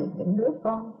trên người những đứa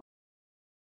con.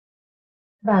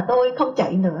 Và tôi không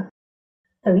chạy nữa.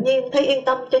 Tự nhiên thấy yên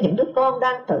tâm cho những đứa con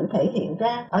đang tự thể hiện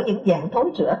ra ở những dạng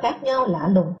thối rữa khác nhau lạ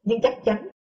lùng, nhưng chắc chắn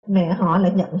mẹ họ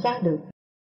lại nhận ra được.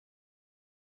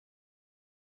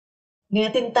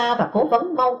 Nghe tin ta và cố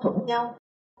vấn mâu thuẫn nhau.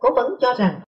 Cố vấn cho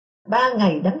rằng 3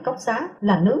 ngày đánh cốc xá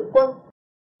là nướng quân,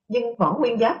 nhưng Võ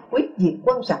Nguyên Giáp quyết diệt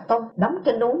quân Sạc Tông đóng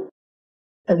trên núi.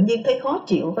 Tự nhiên thấy khó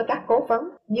chịu với các cố vấn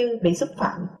như bị xúc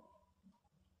phạm.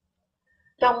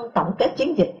 Trong tổng kết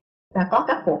chiến dịch đã có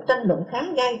các cuộc tranh luận khá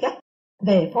gay gắt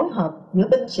về phối hợp giữa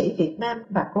binh sĩ Việt Nam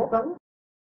và cố vấn.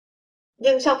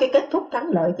 Nhưng sau khi kết thúc thắng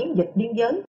lợi chiến dịch biên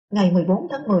giới ngày 14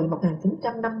 tháng 10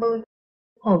 1950,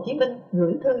 Hồ Chí Minh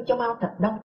gửi thư cho Mao Trạch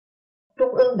Đông,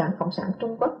 Trung ương Đảng Cộng sản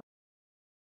Trung Quốc.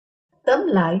 Tóm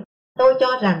lại, tôi cho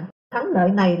rằng thắng lợi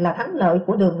này là thắng lợi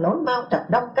của đường lối Mao Trạch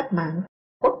Đông cách mạng,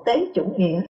 quốc tế chủ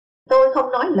nghĩa. Tôi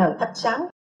không nói lời khách sáo,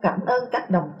 cảm ơn các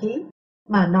đồng chí,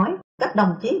 mà nói các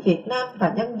đồng chí Việt Nam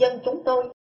và nhân dân chúng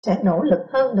tôi sẽ nỗ lực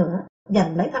hơn nữa,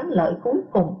 giành lấy thắng lợi cuối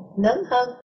cùng lớn hơn,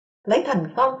 lấy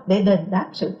thành công để đền đáp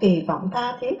sự kỳ vọng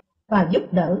tha thiết và giúp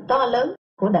đỡ to lớn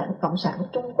của Đảng Cộng sản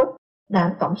Trung Quốc,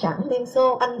 Đảng Cộng sản Liên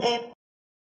Xô anh em.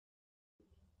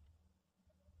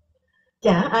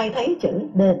 Chả ai thấy chữ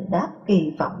đền đáp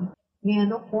kỳ vọng, nghe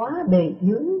nó quá bề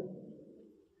dưới.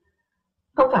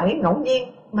 Không phải ngẫu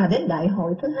nhiên mà đến Đại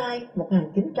hội thứ 2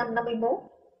 1951,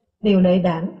 điều lệ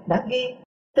đảng đã ghi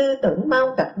tư tưởng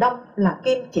Mao Trạch Đông là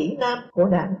kim chỉ nam của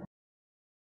đảng.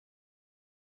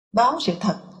 Báo Sự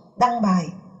Thật đăng bài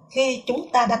Khi Chúng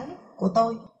Ta Đánh của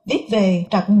tôi, viết về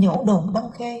trận nhổ đồn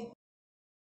Đông Khê.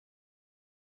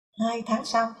 2 tháng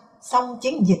sau, xong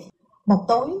chiến dịch, một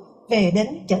tối về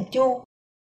đến chợ Chu,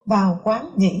 vào quán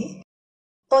nghỉ.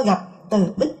 Tôi gặp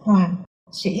Từ Bích Hoàng,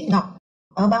 Sĩ Ngọc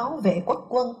ở báo Vệ Quốc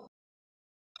quân.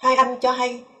 Hai anh cho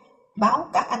hay báo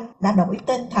các anh đã đổi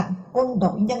tên thành Quân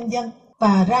đội Nhân dân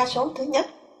và ra số thứ nhất.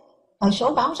 Ở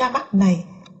số báo ra mắt này,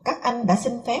 các anh đã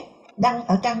xin phép đăng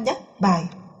ở trang nhất bài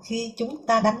Khi Chúng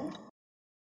Ta Đánh.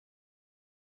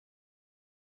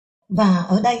 Và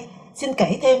ở đây xin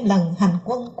kể thêm lần hành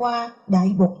quân qua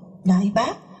Đại Bục, Đại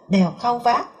Bác, đèo Khao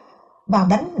Vác, vào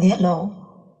đánh Nghĩa Lộ.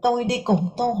 Tôi đi cùng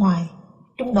Tô Hoài,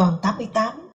 trung đoàn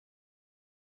 88.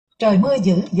 Trời mưa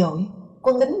dữ dội,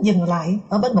 quân lính dừng lại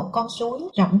ở bên một con suối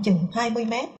rộng chừng 20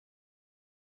 mét.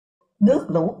 Nước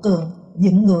lũ cường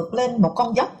dựng ngược lên một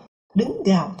con dốc, đứng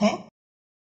gào thét.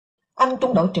 Anh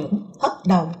trung đội trưởng hất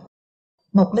đầu.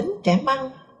 Một lính trẻ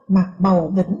măng, mặt bầu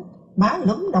bỉnh, má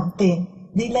lúm đồng tiền,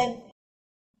 đi lên.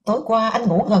 Tối qua anh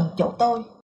ngủ gần chỗ tôi.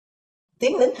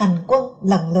 Tiếng lính hành quân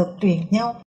lần lượt truyền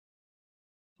nhau.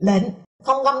 Lệnh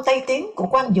không ngâm Tây Tiến của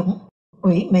Quang Dũng,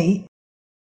 ủy mị.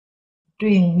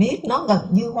 Truyền miết nó gần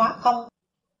như hóa không.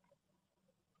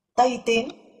 Tây Tiến,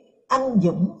 anh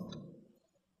Dũng.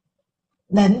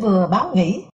 Lệnh vừa báo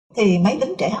nghỉ thì mấy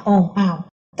lính trẻ ồn ào,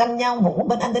 tranh nhau ngủ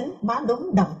bên anh Đĩnh má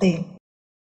lúm đồng tiền.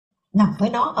 Nằm với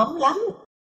nó ấm lắm.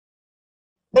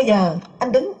 Bây giờ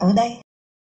anh đứng ở đây,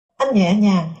 anh nhẹ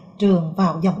nhàng trườn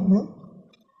vào dòng nước.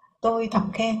 Tôi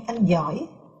thầm khen anh giỏi,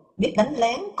 biết đánh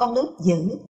lén con nước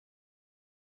dữ.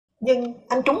 Nhưng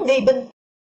anh trúng nghi binh,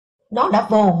 nó đã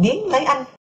vồ nghiến lấy anh.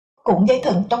 Cuộn dây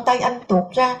thừng trong tay anh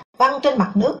tuột ra, văng trên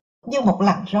mặt nước như một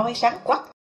làn roi sáng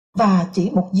quắc, và chỉ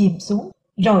một dìm xuống,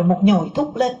 rồi một nhồi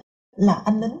thúc lên là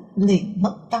anh lính liền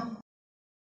mất tâm.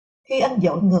 Khi anh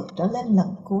dội ngược trở lên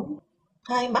lần cuối,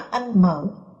 hai mắt anh mở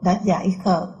đã dại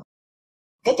khờ.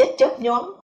 Cái chết chớp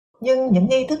nhoáng, nhưng những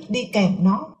nghi thức đi kèm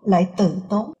nó lại từ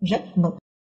tốn rất mực.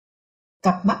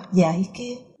 Cặp mắt dại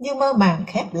kia như mơ màng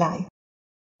khép lại,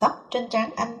 tóc trên trán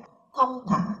anh thong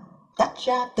thả tách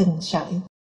ra từng sợi,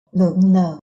 lượn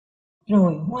lờ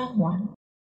rồi ngoan ngoãn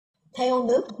theo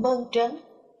nước mơn trớn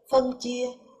phân chia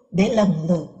để lần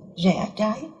lượt rẽ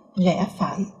trái rẽ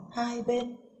phải hai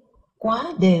bên,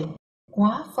 quá đều,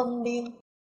 quá phân miên,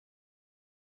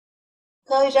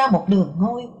 khơi ra một đường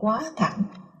ngôi quá thẳng,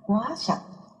 quá sạch,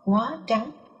 quá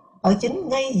trắng ở chính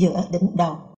ngay giữa đỉnh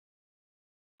đầu.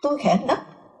 Tôi khẽ nấc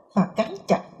và cắn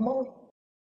chặt môi.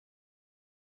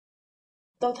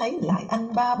 Tôi thấy lại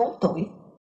anh 3-4 tuổi,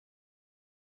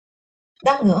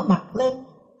 đang ngửa mặt lên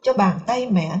cho bàn tay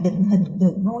mẹ định hình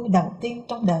đường ngôi đầu tiên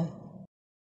trong đời,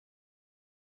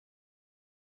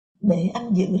 để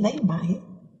anh giữ lấy mãi.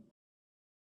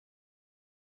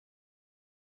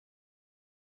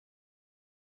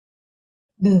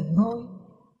 Đường ngôi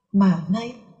mà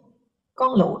nay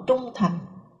con lũ trung thành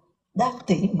đang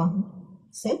tỉ mẩn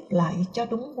xếp lại cho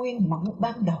đúng nguyên mẫu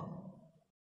ban đầu.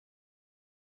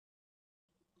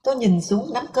 Tôi nhìn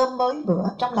xuống nắm cơm mới bữa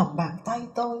trong lòng bàn tay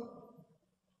tôi.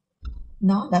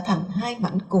 Nó đã thành hai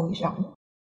mảnh cùi rỗng,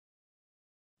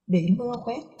 bị mưa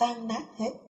quét tan nát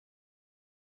hết.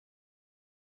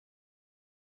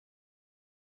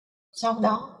 Sau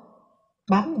đó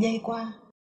bám dây qua,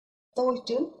 tôi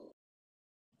trước,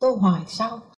 tôi hoài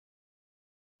sau.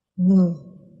 Người,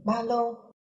 ba lô,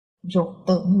 ruột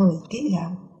tượng 10 ký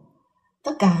gạo,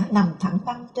 tất cả nằm thẳng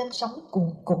băng trên sóng cuồn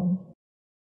cuộn.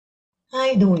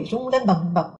 Hai đùi rung lên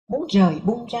bần bật muốn rời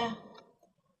bung ra.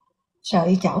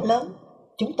 Sợi chảo lớn,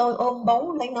 chúng tôi ôm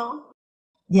bấu lấy nó,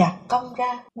 dạt cong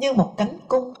ra như một cánh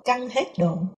cung căng hết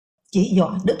độ, chỉ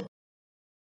dọa đứt.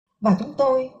 Và chúng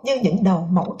tôi như những đầu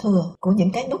mẫu thừa của những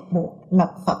cái nút buộc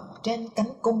lật phật trên cánh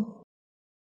cung.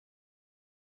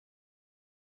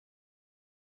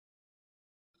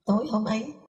 Tối hôm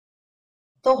ấy,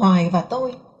 tôi Hoài và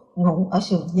tôi ngủ ở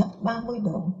sườn dốc 30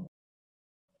 độ,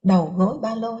 đầu gối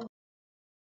ba lô,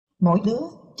 mỗi đứa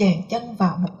chèn chân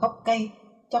vào một gốc cây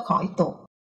cho khỏi tuột.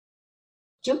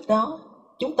 Trước đó,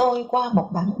 chúng tôi qua một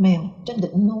bản mèo trên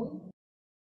đỉnh núi.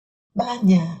 Ba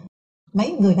nhà,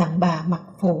 mấy người đàn bà mặc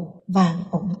phù vàng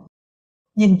ủng,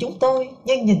 nhìn chúng tôi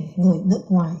như nhìn người nước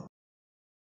ngoài.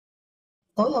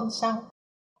 Tối hôm sau,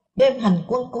 đêm hành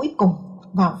quân cuối cùng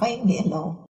vào vây Nghĩa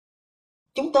Lộ,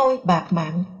 chúng tôi bạt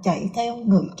mạng chạy theo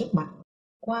người trước mặt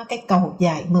qua cây cầu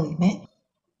dài 10 mét,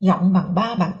 rộng bằng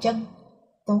 3 bàn chân,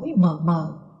 tối mờ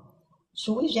mờ,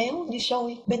 suối réo như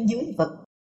sôi bên dưới vực.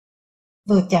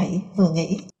 Vừa chạy vừa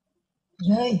nghĩ,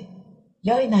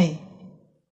 rơi này.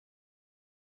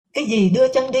 Cái gì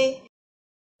đưa chân đi?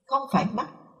 Không phải mắt.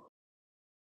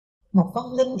 Một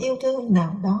vong linh yêu thương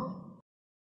nào đó.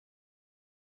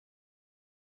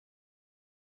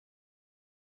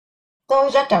 Tôi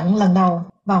ra trận lần đầu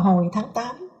vào hồi tháng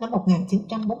 8 năm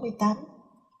 1948.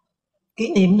 Kỷ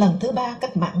niệm lần thứ 3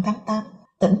 cách mạng tháng 8,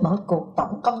 tỉnh mở cuộc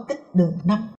tổng công kích đường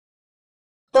 5.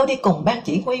 Tôi đi cùng ban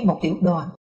chỉ huy một tiểu đoàn,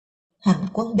 hành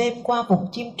quân đêm qua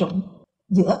vùng Chiêm Trũng,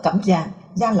 giữa Cẩm Giàng,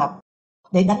 Gia Lộc,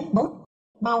 để đánh bốt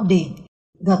Mao Điền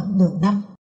gần đường 5.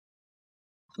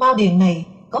 Mao Điền này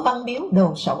có văn miếu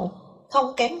đồ sộ,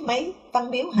 không kém mấy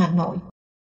văn miếu Hà Nội.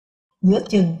 Giữa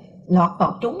chừng lọt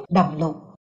vào trúng đồng lụt,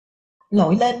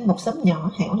 lội lên một xóm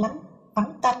nhỏ hẻo lánh,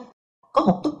 vắng tanh, có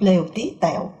một túp lều tí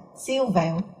tẹo, siêu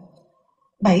vẹo.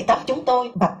 7-8 chúng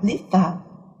tôi bạch liếc vào.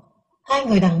 2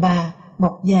 người đàn bà,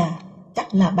 một già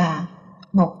chắc là bà,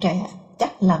 một trẻ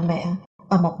chắc là mẹ,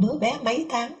 và một đứa bé mấy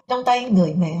tháng trong tay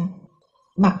người mẹ,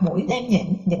 mặt mũi đen nhẹm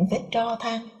những vết tro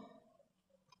than.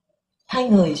 2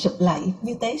 người sụp lại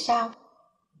như tế sao,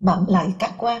 bẩm lại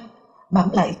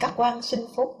các quan sinh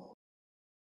phúc.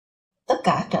 Tất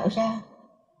cả trở ra,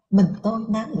 mình tôi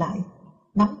nán lại,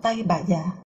 nắm tay bà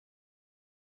già.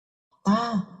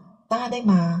 Ta đây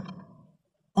mà,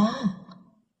 ta.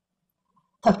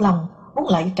 Thật lòng muốn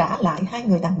lại trả lại 2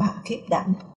 người đàn bà khiếp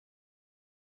đảm.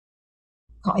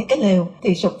 Khỏi cái lều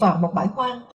thì sụp vào một bãi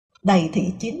hoang, đầy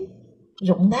thị chín,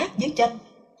 rụng nát dưới chân.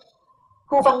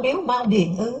 Khu Văn Miếu Mao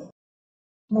Điền ư?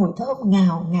 Mùi thơm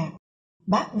ngào ngạt,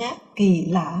 bát ngát kỳ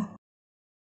lạ.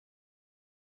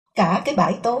 Cả cái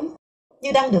bãi tối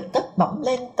như đang được cất bổng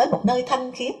lên tới một nơi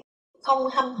thanh khiết, không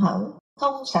hăm hở,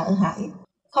 không sợ hãi,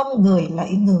 không người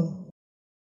lạy người.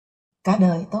 Cả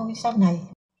đời tôi sau này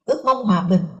ước mong hòa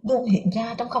bình luôn hiện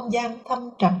ra trong không gian thâm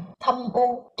trầm, thâm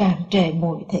u, tràn trề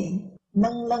mùi thị,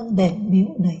 lân lân đền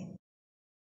miếu này.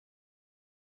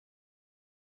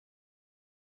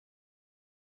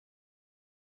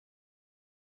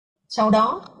 Sau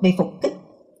đó bị phục kích,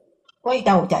 quay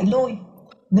đầu chạy lui,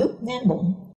 nước ngang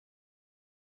bụng.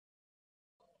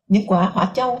 Những quả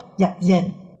hỏa châu dập dềnh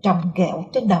trồng ghẹo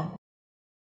trên đầu.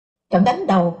 Trận đánh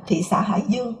đầu thị xã Hải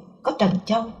Dương có Trần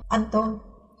Châu, anh tôi.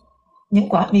 Những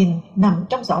quả mìn nằm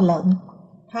trong giỏ lợn,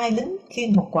 2 lính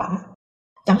khiêng 1 quả.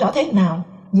 Chẳng rõ thế nào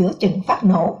giữa chừng phát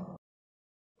nổ,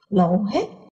 lộ hết.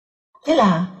 Thế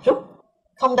là rút,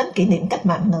 không đánh kỷ niệm cách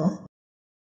mạng nữa.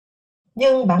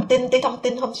 Nhưng bản tin ti thông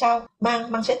tin hôm sau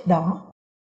mang măng xích đỏ: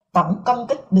 tổng công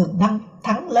kích đường 5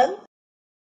 thắng lớn.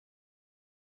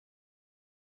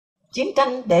 Chiến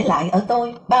tranh để lại ở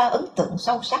tôi 3 ấn tượng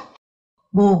sâu sắc: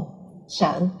 buồn,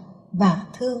 sợ và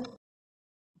thương.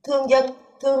 Thương dân,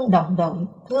 thương đồng đội,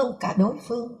 thương cả đối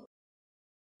phương.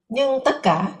 Nhưng tất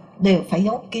cả đều phải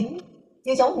giấu kín,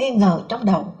 như giấu nghi ngờ trong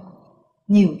đầu.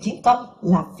 Nhiều chiến công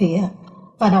là phịa,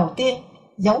 và đầu tiên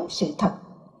giấu sự thật,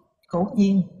 cố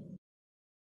nhiên.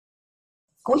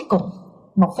 Cuối cùng,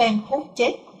 một phen hốt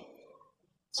chết.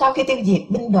 Sau khi tiêu diệt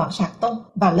binh đoàn Sạc Tông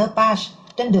và Le Page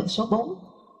trên đường số 4,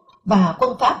 và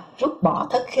quân Pháp rút bỏ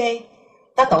Thất Khê,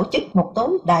 ta tổ chức một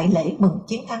tối đại lễ mừng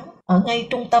chiến thắng ở ngay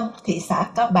trung tâm thị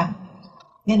xã Cao Bằng.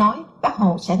 Nghe nói Bác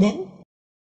Hồ sẽ đến,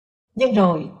 nhưng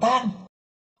rồi tan,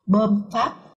 bom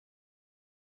Pháp.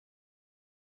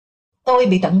 Tôi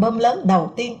bị trận bom lớn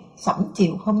đầu tiên sẩm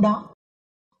chiều hôm đó.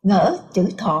 Ngỡ chữ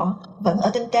Thọ vẫn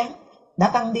ở trên trán,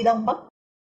 đã văng đi đâu mất.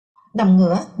 Nằm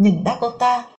ngửa nhìn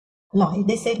Dakota, loại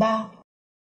DC-3.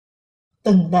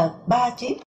 Từng đợt 3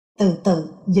 chiếc từ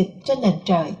từ dịch trên nền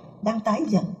trời đang tái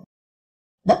dần.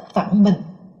 Đất vặn mình,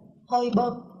 hơi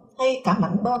bom hay cả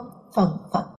mảnh bom phần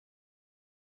phật.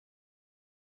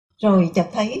 Rồi chợt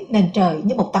thấy nền trời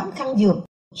như một tấm khăn giường,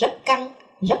 rất căng,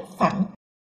 rất phẳng,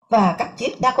 và các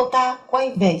chiếc Dakota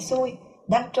quay về xuôi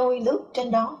đang trôi lướt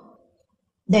trên đó.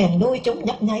 Đèn đuôi chúng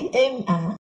nhấp nháy êm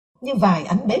ả như vài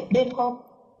ánh bếp đêm hôm,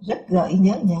 rất gợi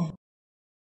nhớ nhà.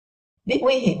 Biết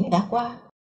nguy hiểm đã qua,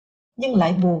 nhưng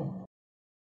lại buồn.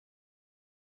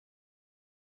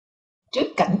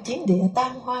 Trước cảnh chiến địa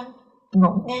tan hoang,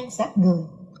 ngổn ngang xác người,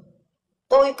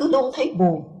 tôi cứ luôn thấy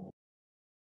buồn.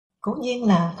 Cố nhiên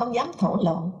là không dám thổ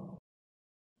lộ.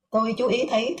 Tôi chú ý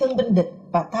thấy thương binh địch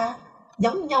và ta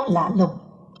giống nhau lạ lùng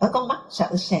ở con mắt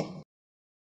sợ sệt.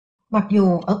 Mặc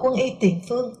dù ở quân y tiền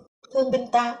phương, thương binh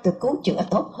ta được cứu chữa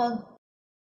tốt hơn.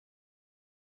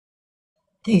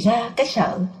 Thì ra cái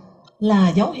sợ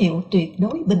là dấu hiệu tuyệt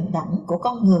đối bình đẳng của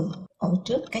con người ở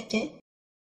trước cái chết.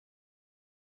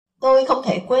 Tôi không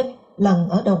thể quên lần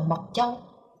ở đồn Mộc Châu,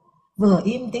 vừa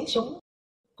im tiếng súng,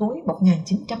 cuối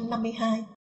 1952.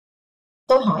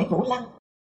 Tôi hỏi Vũ Lăng: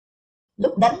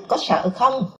 lúc đánh có sợ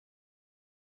không?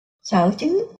 Sợ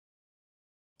chứ.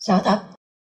 Sợ thật?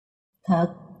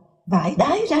 Thật, vãi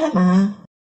đái ra mà.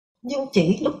 Nhưng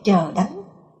chỉ lúc chờ đánh,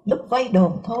 lúc vây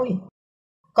đồn thôi.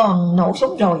 Còn nổ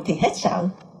súng rồi thì hết sợ.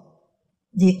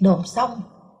 Diệt đồn xong,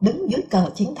 đứng dưới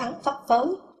cờ chiến thắng phấp phới,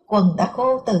 quần đã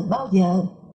khô từ bao giờ.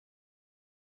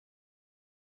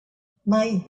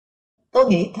 May, tôi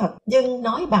nghĩ thật nhưng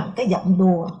nói bằng cái giọng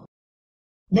đùa.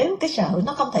 Nếu cái sợ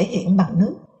nó không thể hiện bằng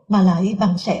nước, mà lại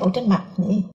bằng sẹo trên mặt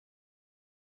nhỉ?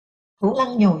 Vũ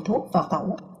Lăng nhồi thuốc vào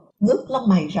tẩu, ngước lông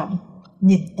mày rộng,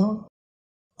 nhìn tôi.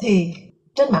 Thì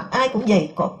trên mặt ai cũng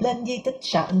dày cộp lên di tích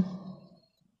sợ.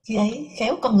 Khi ấy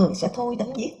khéo con người sẽ thôi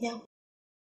đánh giết nhau.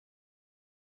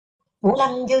 Vũ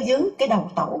Lăng dư dứ cái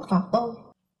đầu tẩu vào tôi.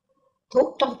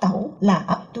 Thuốc trong tẩu là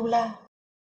Abdullah.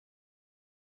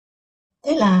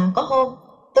 Thế là có hôm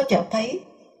tôi chợt thấy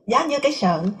giá như cái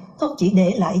sợ không chỉ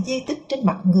để lại di tích trên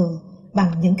mặt người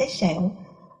bằng những cái sẹo,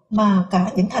 mà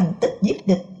cả những thành tích giết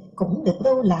địch cũng được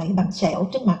lưu lại bằng sẹo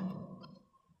trên mặt.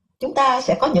 Chúng ta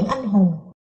sẽ có những anh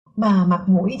hùng mà mặt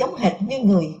mũi giống hệt như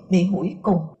người bị hủi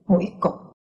cùng, hủi cục.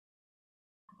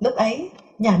 Lúc ấy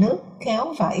nhà nước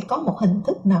khéo phải có một hình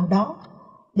thức nào đó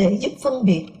để giúp phân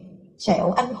biệt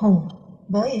sẹo anh hùng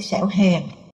với sẹo hèn.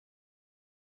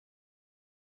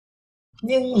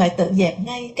 Nhưng lại tự dẹp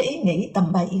ngay cái ý nghĩ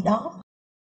tầm bậy đó.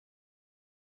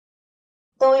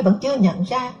 Tôi vẫn chưa nhận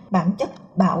ra bản chất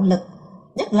bạo lực,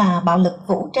 nhất là bạo lực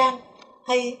vũ trang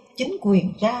hay chính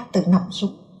quyền ra từ nòng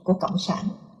súng của Cộng sản.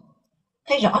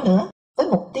 Hay rõ nữa, với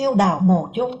mục tiêu đào mồ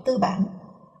chôn tư bản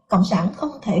Cộng sản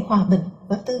không thể hòa bình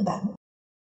với tư bản.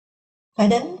 Phải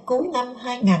đến cuối năm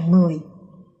 2010,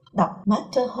 đọc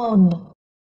Matterhorn,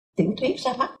 tiểu thuyết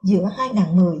ra mắt giữa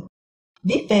 2010,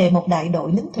 viết về một đại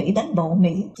đội lính thủy đánh bộ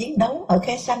Mỹ chiến đấu ở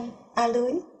khe xanh, a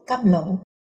lưới, cam lộ.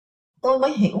 Tôi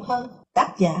mới hiểu hơn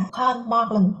tác giả Carl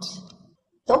Marland,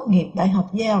 tốt nghiệp Đại học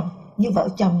Yale như vợ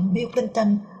chồng Bill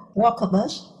Clinton, Walker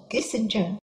Bush,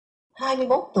 Kissinger.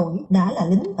 21 tuổi đã là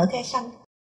lính ở khe xanh.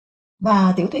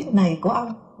 Và tiểu thuyết này của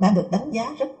ông đã được đánh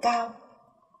giá rất cao.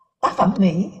 Tác phẩm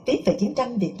Mỹ viết về chiến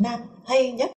tranh Việt Nam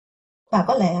hay nhất, và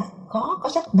có lẽ khó có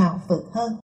sách nào vượt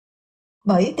hơn.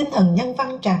 Bởi tinh thần nhân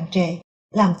văn tràn trề,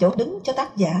 làm chỗ đứng cho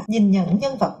tác giả nhìn nhận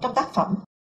nhân vật trong tác phẩm.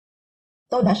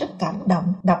 Tôi đã rất cảm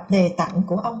động đọc đề tặng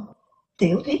của ông.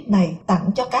 Tiểu thuyết này tặng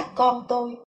cho các con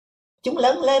tôi. Chúng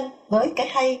lớn lên với cái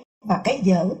hay và cái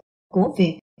dở của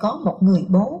việc có một người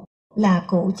bố là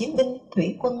cựu chiến binh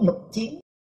thủy quân lục chiến.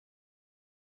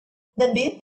 Nên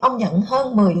biết ông nhận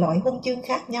hơn 10 loại huân chương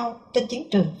khác nhau trên chiến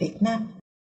trường Việt Nam.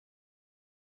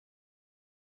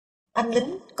 Anh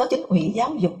lính có chính ủy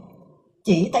giáo dục,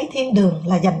 chỉ thấy thiên đường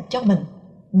là dành cho mình,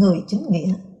 người chính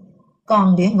nghĩa.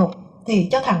 Còn địa ngục thì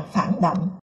cho thằng phản động,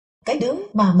 cái đứa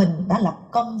mà mình đã lập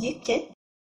công giết chết.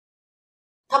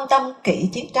 Thâm tâm kỹ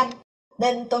chiến tranh,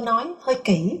 nên tôi nói hơi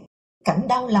kỹ cảnh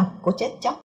đau lòng của chết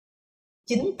chóc.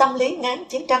 Chính tâm lý ngán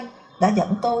chiến tranh đã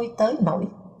dẫn tôi tới nỗi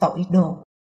tội đồ.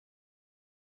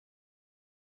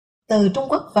 Từ Trung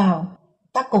Quốc vào,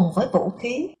 ta cùng với vũ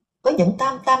khí, với những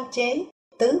tam chế,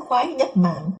 tứ khoái nhất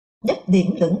mạng, nhất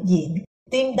điểm lưỡng diện,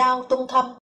 tim đao tung thâm,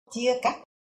 chia cắt.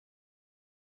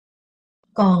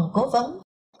 Còn cố vấn,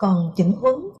 còn chỉnh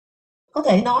huấn, có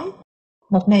thể nói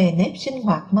một nề nếp sinh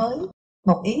hoạt mới,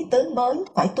 một ý tứ mới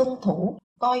phải tuân thủ,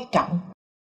 coi trọng.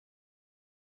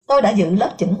 Tôi đã dự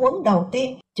lớp chỉnh huấn đầu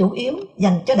tiên, chủ yếu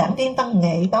dành cho đảng viên văn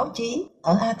nghệ báo chí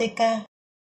ở ATK.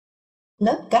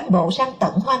 Lớp cán bộ sang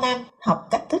tận Hoa Nam học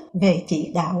cách thức về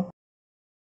chỉ đạo.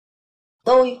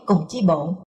 Tôi cùng chi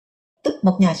bộ, tức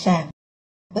một nhà sàn,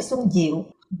 với Xuân Diệu,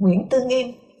 Nguyễn Tư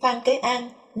Nghiêm, Phan Kế An,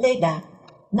 Lê Đạt,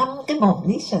 5 cái mồm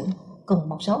lý sự cùng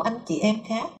một số anh chị em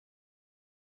khác.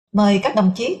 Mời các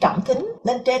đồng chí trọng thính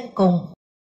lên trên cùng.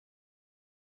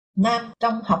 Nam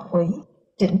trong học ủy,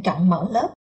 trịnh trọng mở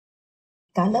lớp.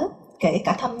 Cả lớp, kể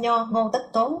cả Thâm Nho, Ngô Tất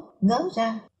Tố, ngớ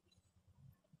ra.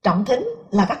 Trọng thính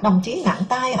là các đồng chí nặng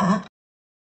tai ạ.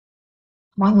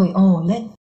 Mọi người ồ lên.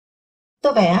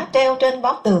 Tôi vẽ treo trên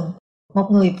bó tường, một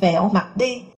người vẹo mặt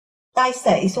đi, tay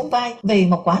xệ xuống vai vì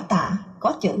một quả tạ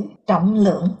có chữ trọng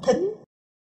lượng thính.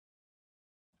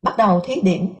 Bắt đầu thí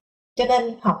điểm, cho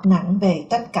nên học nặng về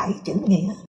tranh cãi chữ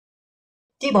nghĩa.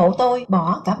 Chi bộ tôi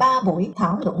bỏ cả 3 buổi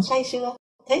thảo luận say sưa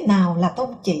thế nào là tôn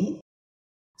chỉ.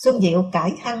 Xuân Diệu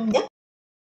cãi hăng nhất.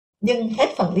 Nhưng hết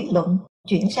phần lý luận,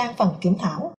 chuyển sang phần kiểm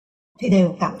thảo, thì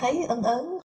đều cảm thấy ân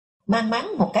ớn, mang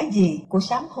máng một cái gì của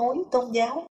sám hối tôn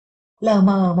giáo, lờ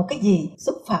mờ một cái gì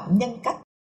xúc phạm nhân cách,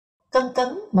 cân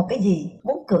cấn một cái gì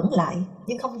muốn cưỡng lại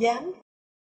nhưng không dám.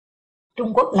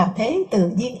 Trung Quốc làm thế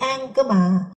từ Diên An cơ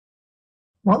mà.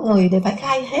 Mỗi người đều phải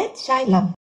khai hết sai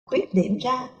lầm, khuyết điểm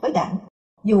ra với đảng,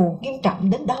 dù nghiêm trọng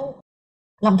đến đâu.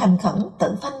 Lòng thành khẩn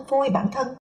tự phanh phui bản thân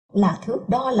là thước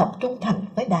đo lòng trung thành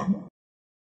với đảng.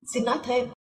 Xin nói thêm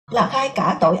là khai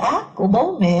cả tội ác của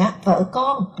bố mẹ, vợ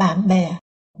con, bạn bè,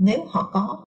 nếu họ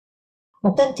có.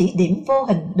 Một tên chỉ điểm vô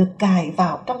hình được cài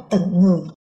vào trong từng người.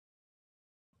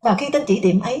 Và khi tên chỉ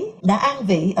điểm ấy đã an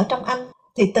vị ở trong anh,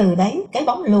 thì từ đấy cái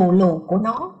bóng lù lù của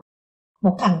nó,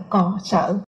 một thằng cò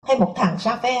sợ hay một thằng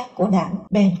ra ve của đảng,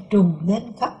 bèn trùm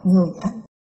lên khắp người anh.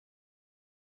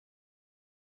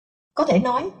 Có thể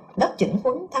nói, lớp chỉnh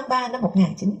huấn tháng 3 năm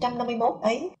 1951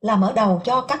 ấy là mở đầu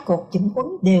cho các cuộc chỉnh huấn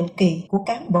đều kỳ của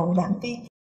cán bộ đảng viên.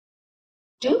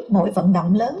 Trước mỗi vận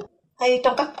động lớn hay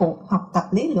trong các cuộc học tập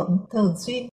lý luận thường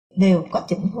xuyên đều có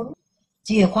chỉnh huấn,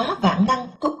 chìa khóa vạn năng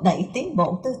thúc đẩy tiến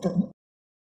bộ tư tưởng.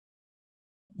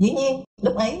 Dĩ nhiên,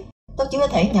 lúc ấy tôi chưa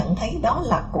thể nhận thấy đó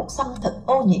là cuộc xâm thực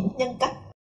ô nhiễm nhân cách.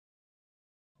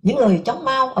 Những người chống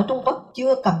Mao ở Trung Quốc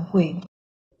chưa cầm quyền,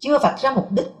 chưa vạch ra mục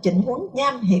đích chỉnh huấn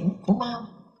nham hiểm của Mao.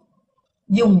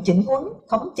 Dùng chỉnh huấn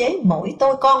khống chế mỗi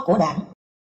tôi con của đảng,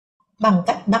 bằng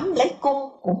cách nắm lấy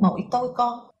cung của mỗi tôi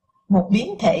con, một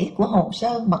biến thể của hồ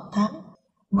sơ mật thám.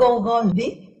 Gogol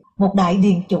viết, một đại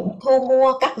điền chủ thu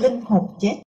mua các linh hồn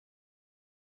chết.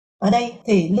 Ở đây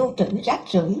thì lưu trữ rác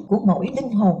rưởi của mỗi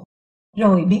linh hồn,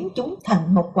 rồi biến chúng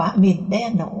thành một quả mìn be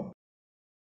nổ.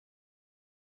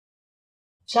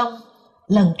 Xong,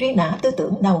 lần truy nã tư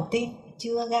tưởng đầu tiên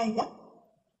chưa gai gắt.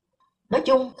 Nói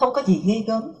chung không có gì ghê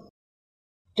gớm.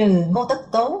 Trừ Ngô Tất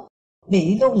Tố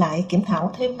bị lưu lại kiểm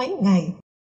thảo thêm mấy ngày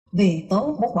vì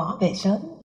Tố muốn bỏ về sớm.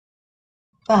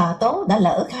 Và Tố đã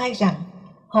lỡ khai rằng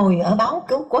Hồi ở báo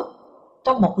Cứu Quốc,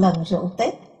 trong một lần rượu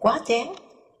Tết quá chén,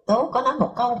 Tố có nói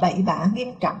một câu bậy bạ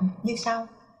nghiêm trọng như sau: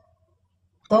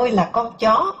 tôi là con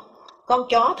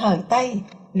chó thời Tây,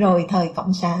 rồi thời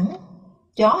Cộng sản.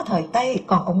 Chó thời Tây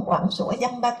còn ủng oặn sủa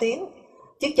dăm ba tiếng,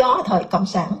 chứ chó thời Cộng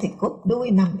sản thì cút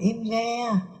đuôi nằm im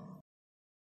re.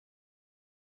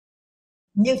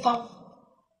 Như Phong,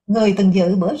 người từng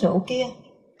dự bữa rượu kia,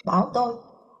 bảo tôi: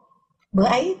 bữa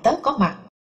ấy tớ có mặt,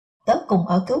 tớ cùng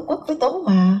ở Cứu Quốc với Tố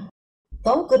mà.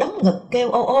 Tố cứ đấm ngực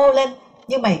kêu ô ô lên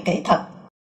như mày kể thật.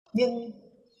 Nhưng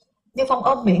Phong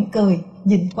ôm miệng cười,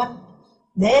 nhìn quanh,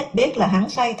 để biết là hắn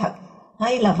say thật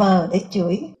hay là vờ để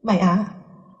chửi mày à.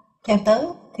 Theo tớ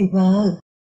thì vờ.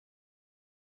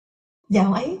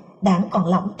 Dạo ấy Đảng còn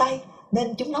lỏng tay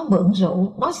nên chúng nó mượn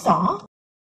rượu nói xỏ.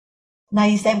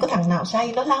 Này xem có thằng nào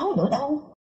say nói láo nữa đâu.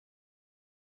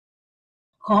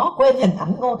 Khó quên hình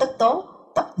ảnh Ngô Tất Tố,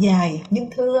 tóc dài nhưng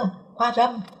thưa, hoa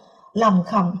râm, lòng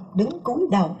khòng đứng cúi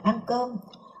đầu ăn cơm,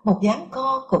 một dáng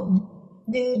co cụm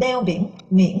như đeo biển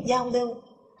miệng giao lưu,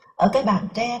 ở cái bàn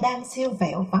tre đang siêu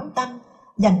vẹo vắng tanh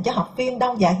dành cho học viên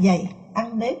đau dạ dày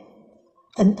ăn nếp.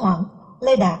 Thỉnh thoảng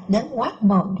Lê Đạt đến ngoác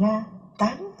mồm ra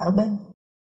tán ở bên.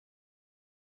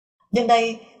 Nhưng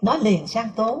đây nói liền sang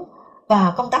Tố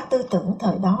và công tác tư tưởng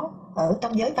thời đó ở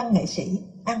trong giới văn nghệ sĩ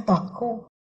an toàn khu.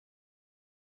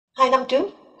 2 năm trước,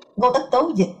 Ngô Tất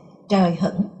Tố dịch Trời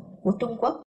Hửng của Trung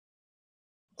Quốc.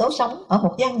 Tố sống ở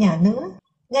một gian nhà nứa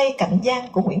ngay cạnh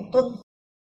gian của Nguyễn Tuân.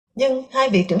 Nhưng hai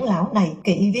vị trưởng lão này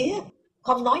kỵ vía,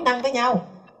 không nói năng với nhau.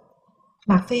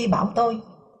 Mạc Phi bảo tôi,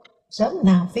 sớm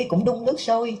nào Phi cũng đun nước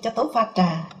sôi cho Tố pha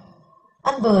trà.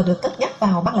 Anh vừa được cất nhắc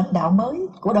vào ban lãnh đạo mới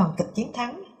của đoàn kịch Chiến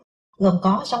Thắng, gồm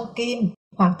có Song Kim,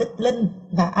 Hoàng Tích Linh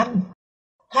và anh,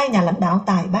 hai nhà lãnh đạo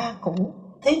tài ba cũ,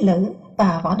 Thế Lữ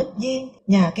và Võ Đức Diên,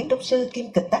 nhà kiến trúc sư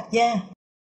kiêm kịch tác gia,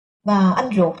 và anh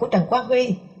ruột của Trần Quang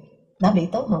Huy đã bị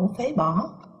Tố Hữu phế bỏ.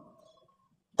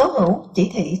 Tố Hữu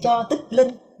chỉ thị cho Tích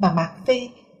Linh và Mạc Phi,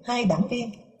 hai đảng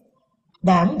viên.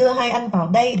 Đảng đưa hai anh vào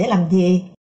đây để làm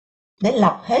gì? Để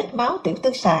lọc hết máu tiểu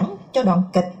tư sản cho đoàn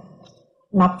kịch.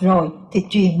 Lọc rồi thì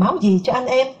truyền máu gì cho anh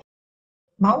em?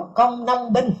 Máu công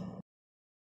nông binh.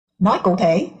 Nói cụ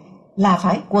thể là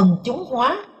phải quần chúng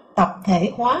hóa, tập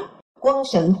thể hóa, quân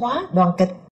sự hóa đoàn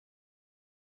kịch.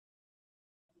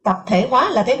 Tập thể hóa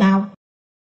là thế nào?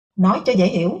 Nói cho dễ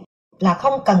hiểu là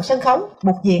không cần sân khấu,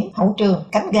 buộc diễn, hậu trường,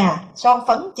 cánh gà, son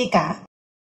phấn chi cả.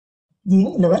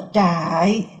 Diễn lửa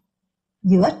trại,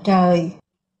 giữa trời.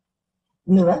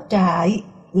 Lửa trại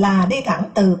là đi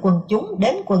thẳng từ quần chúng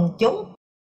đến quần chúng.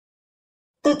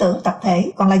 Tư tưởng tập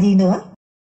thể còn là gì nữa?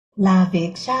 Là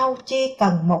việc sao chi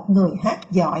cần một người hát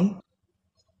giỏi.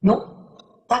 Đúng,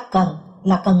 ta cần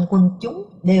là cần quần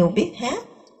chúng đều biết hát,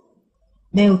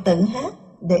 đều tự hát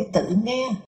để tự nghe,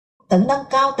 tự nâng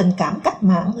cao tình cảm cách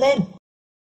mạng lên.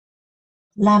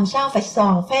 Làm sao phải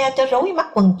sòn phe cho rối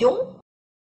mắt quần chúng.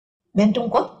 Bên Trung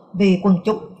Quốc vì quần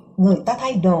chúng người ta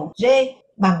thay đồ rê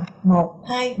bằng 1,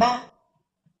 2, 3.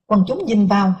 Quần chúng nhìn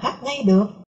vào hát ngay được.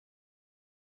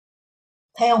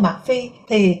 Theo Mạc Phi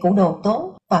thì cụ đồ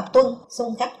Tố và Tuân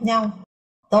xung khắc nhau.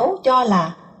 Tố cho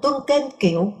là Tuân kênh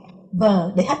kiệu,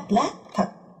 vờ để hách lác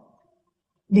thật.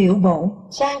 Điệu bộ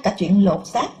sang cả chuyện lột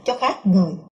xác cho khác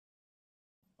người.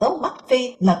 Tố Mạc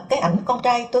Phi lật cái ảnh con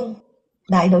trai Tuân,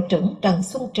 đại đội trưởng Trần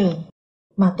Xuân Trường,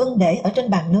 mà Tuân để ở trên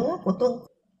bàn nứa của Tuân,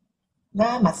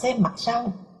 ra mà xem mặt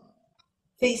sau.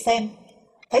 Phi xem,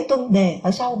 thấy Tuân đề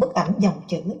ở sau bức ảnh dòng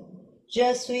chữ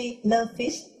Je suis le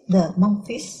fils de mon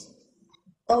fils.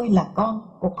 Tôi là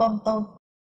con của con tôi.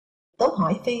 Tố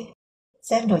hỏi Phi,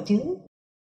 xem rồi chứ?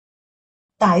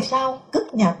 Tại sao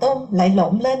cứt nhà tôm lại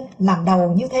lộn lên làm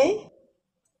đầu như thế?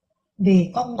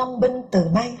 Vì con nông binh từ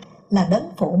nay là đến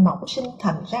phụ mẫu sinh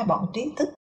thành ra bọn trí thức,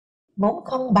 vốn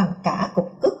không bằng cả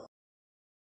cục cứt.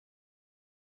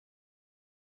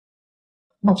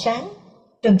 Một sáng,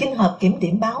 Trần Chinh Hợp kiểm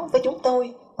điểm báo với chúng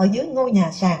tôi ở dưới ngôi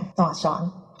nhà sàn tòa soạn.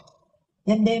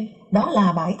 Đêm đêm, đó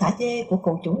là bãi thả dê của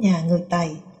cụ chủ nhà người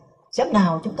Tày. Sớm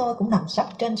nào chúng tôi cũng nằm sấp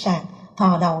trên sàn,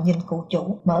 thò đầu nhìn cụ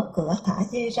chủ mở cửa thả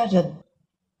dê ra rừng.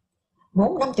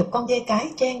 40-50 con dê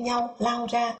cái chen nhau lao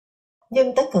ra,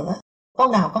 nhưng tới cửa,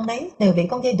 con nào con nấy đều bị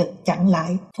con dê đực chặn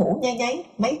lại, phủ nháy nháy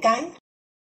mấy cái.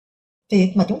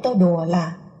 Việc mà chúng tôi đùa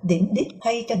là điểm đít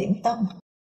thay cho điểm tâm.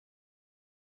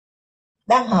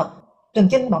 Đang họp, Trần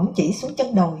Chinh bỗng chỉ xuống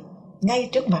chân đồi, ngay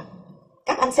trước mặt.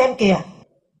 Các anh xem kìa.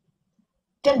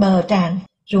 Trên bờ tràn,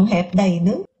 ruộng hẹp đầy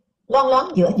nước, loang loáng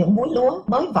giữa những búi lúa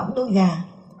mới vẫm đuôi gà.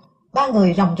 3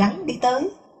 người rồng rắn đi tới,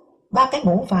 3 cái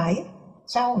mũ vải,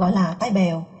 sau gọi là tai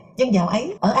bèo, nhưng dạo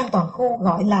ấy ở an toàn khu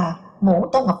gọi là mũ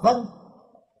Tô Ngọc Vân.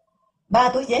 3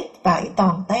 túi dép vải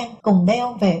toàn ten cùng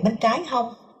đeo về bên trái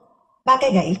hông. 3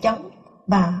 cái gậy trống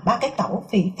và 3 cái tẩu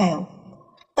phì phèo.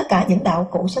 Tất cả những đạo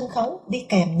cụ sân khấu đi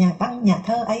kèm nhà văn nhà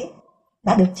thơ ấy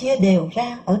đã được chia đều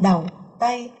ra ở đầu,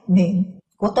 tay, miệng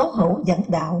của Tố Hữu dẫn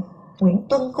đạo, Nguyễn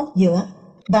Tuân khúc giữa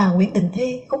và Nguyễn Đình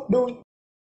Thi khúc đuôi.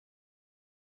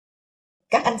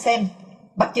 Các anh xem,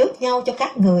 bắt chước nhau cho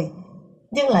các người,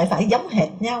 nhưng lại phải giống hệt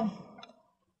nhau.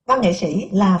 Văn nghệ sĩ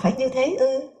là phải như thế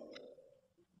ư?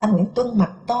 Anh Nguyễn Tuân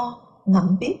mặt to,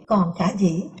 ngậm biết còn khả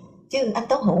dĩ, chứ anh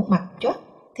Tố Hữu mặt choắt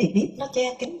thì biết nó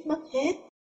che kín mất hết.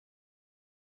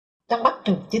 Trong mắt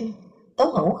Trường Chinh, Tố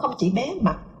Hữu không chỉ bé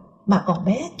mặt mà còn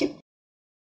bé chức.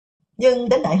 Nhưng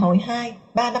đến đại hội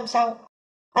 2-3 năm sau,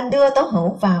 anh đưa Tố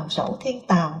Hữu vào sổ thiên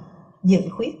tào, dự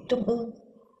khuyết trung ương,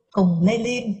 cùng Lê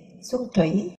Liêm, Xuân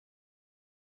Thủy.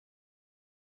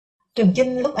 Trường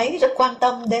Chinh lúc ấy rất quan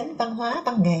tâm đến văn hóa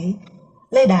văn nghệ.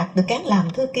 Lê Đạt được kén làm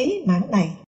thư ký mảng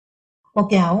này. Một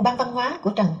dạo ban văn hóa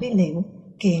của Trần Huy Liệu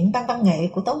kiện ban văn nghệ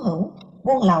của Tố Hữu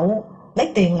buôn lậu,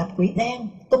 lấy tiền lập quỹ đen,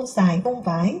 tung xài vung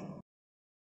vãi.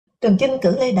 Trường Chinh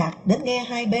cử Lê Đạt đến nghe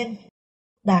hai bên.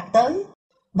 Đạt tới,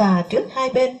 và trước hai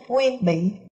bên nguyên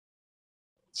bị.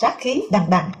 Sát khí đằng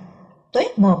đằng,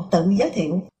 tuét mồm tự giới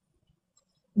thiệu.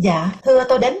 Dạ, thưa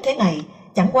tôi đến thế này,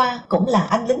 chẳng qua cũng là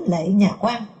anh lính lệ nhà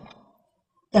quan.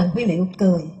 Trần Huy Liệu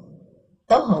cười.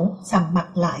 Tố Hữu sầm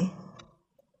mặt lại.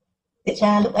 Thực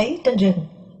ra lúc ấy trên rừng,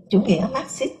 chủ nghĩa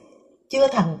Marxist chưa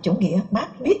thành chủ nghĩa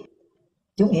Marxist,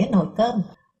 chủ nghĩa nồi cơm.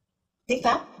 Tiếng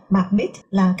Pháp Marxist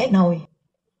là cái nồi.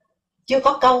 Chưa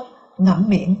có câu ngậm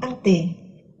miệng ăn tiền,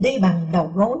 đi bằng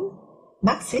đầu gối,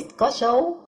 Marxist có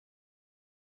số.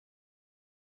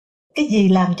 Cái gì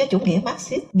làm cho chủ nghĩa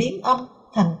Marxist biến âm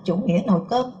thành chủ nghĩa nồi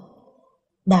cơm?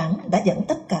 Đảng đã dẫn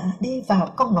tất cả đi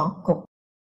vào con ngõ cụt,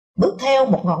 bước theo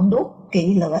một ngọn đuốc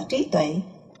kỵ lửa trí tuệ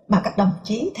mà các đồng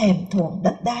chí thèm thuồng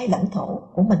đất đai lãnh thổ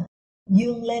của mình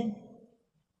dương lên.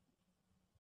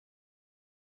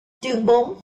 Chương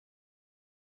 4.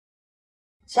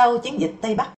 Sau chiến dịch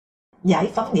Tây Bắc,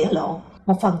 giải phóng Nghĩa Lộ,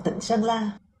 một phần tỉnh Sơn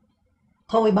La,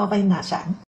 thôi bao vây Nà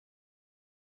Sản.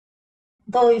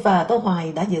 Tôi và Tô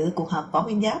Hoài đã dự cuộc họp Võ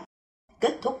Nguyên Giáp,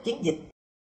 kết thúc chiến dịch.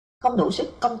 Không đủ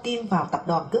sức công kiên vào tập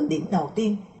đoàn cứ điểm đầu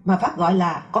tiên mà Pháp gọi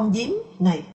là con giếm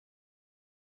này.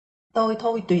 Tôi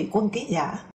thôi tùy quân ký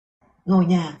giả, ngồi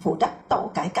nhà phụ trách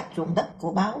tổ cải cách ruộng đất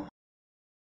của báo.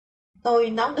 Tôi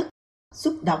náo nức,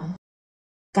 xúc động.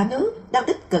 Cả nước đang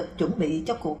tích cực chuẩn bị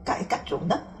cho cuộc cải cách ruộng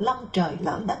đất long trời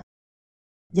lở đất,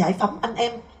 giải phóng anh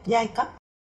em giai cấp.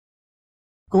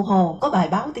 Cụ Hồ có bài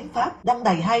báo tiếng Pháp đăng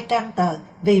đầy 2 trang tờ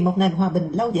vì một nền hòa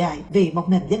bình lâu dài, vì một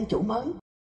nền dân chủ mới,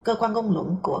 cơ quan ngôn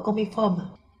luận của Comintern,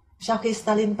 sau khi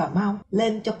Stalin và Mao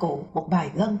lên cho cụ một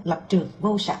bài gân lập trường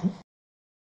vô sản.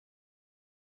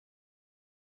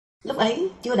 Lúc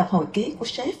ấy chưa đọc hồi ký của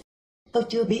sếp, tôi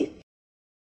chưa biết.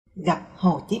 Gặp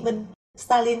Hồ Chí Minh,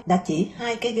 Stalin đã chỉ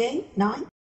 2 cái ghế, nói: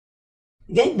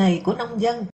 ghế này của nông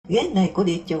dân, ghế này của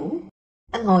địa chủ.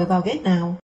 Anh ngồi vào ghế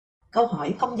nào? Câu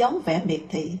hỏi không giống vẻ miệt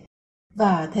thị.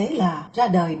 Và thế là ra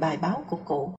đời bài báo của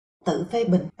cụ, tự phê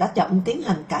bình đã chậm tiến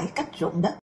hành cải cách ruộng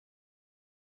đất.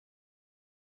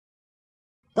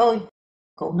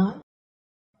 Cụ nói,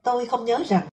 tôi không nhớ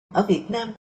rằng ở Việt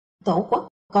Nam, tổ quốc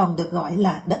còn được gọi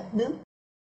là đất nước.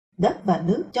 Đất và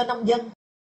nước cho nông dân.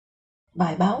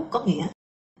 Bài báo có nghĩa,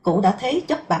 cụ đã thế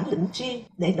chấp bản lĩnh riêng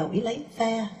để đổi lấy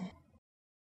phe.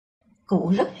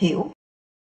 Cụ rất hiểu.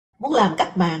 Muốn làm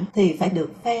cách mạng thì phải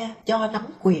được phe cho nắm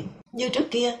quyền, như trước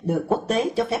kia được quốc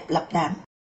tế cho phép lập đảng.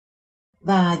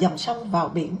 Và dòng sông vào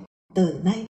biển, từ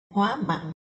nay hóa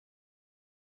mặn.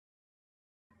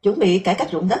 Chuẩn bị cải cách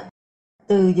ruộng đất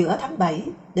từ giữa tháng 7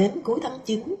 đến cuối tháng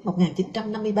 9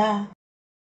 1953.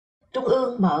 Trung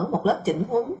ương mở một lớp chỉnh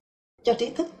huấn cho trí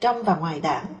thức trong và ngoài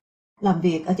đảng, làm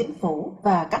việc ở chính phủ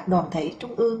và các đoàn thể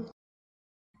trung ương.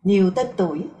 Nhiều tên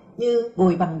tuổi như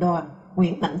Bùi Bằng Đoàn,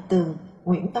 Nguyễn Mạnh Tường,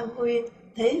 Nguyễn Văn Huyên,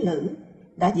 Thế Lữ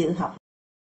đã dự học.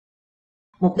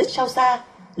 Mục đích sâu xa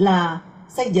là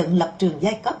xây dựng lập trường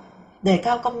giai cấp, đề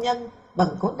cao công nhân,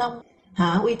 bằng cố nông,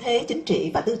 hạ uy thế chính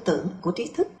trị và tư tưởng của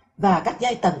trí thức và các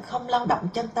giai tầng không lao động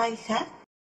chân tay khác.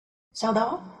 Sau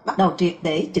đó bắt đầu triệt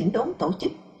để chỉnh đốn tổ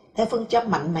chức theo phương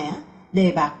châm mạnh mẽ,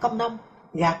 đề bạt công nông,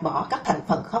 gạt bỏ các thành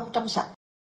phần không trong sạch.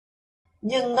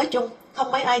 Nhưng nói chung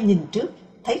không mấy ai nhìn trước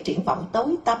thấy triển vọng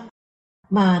tối tăm,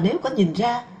 mà nếu có nhìn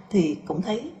ra thì cũng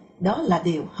thấy đó là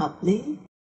điều hợp lý.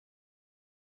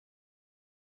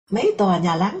 Mấy tòa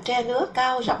nhà láng tre nứa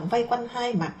cao rộng vây quanh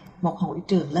hai mặt một hội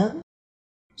trường lớn.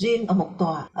 Riêng ở một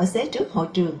tòa ở xế trước hội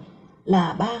trường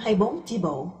là 3 hay 4 chi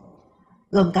bộ,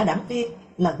 gồm cả đảng viên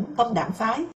lẫn không đảng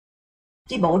phái.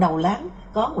 Chi bộ đầu láng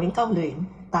có Nguyễn Cao Luyện,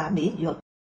 Tạ Mỹ Duật.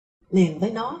 Liền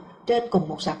với nó, trên cùng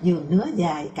một sạp giường nứa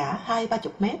dài cả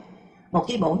 20-30 mét, một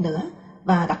chi bộ nữa,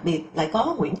 và đặc biệt lại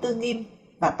có Nguyễn Tư Nghiêm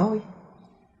và tôi.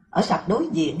 Ở sạp đối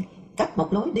diện, cách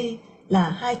một lối đi là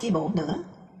 2 chi bộ nữa.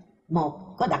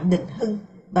 Một có Đặng Đình Hưng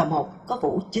và một có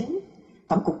Vũ Chính,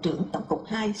 tổng cục trưởng tổng cục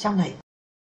 2 sau này.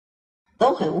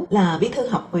 Tố Hữu là bí thư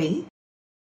học ủy.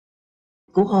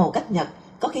 Cụ Hồ cách Nhật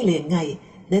có khi liền ngày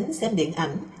đến xem điện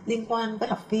ảnh liên quan với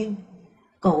học viên.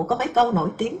 Cụ có mấy câu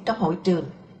nổi tiếng trong hội trường.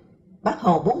 Bác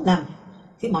Hồ muốn nằm,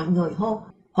 khi mọi người hô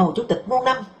Hồ Chủ tịch muôn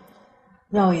năm,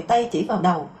 rồi tay chỉ vào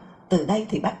đầu, từ đây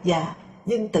thì bác già,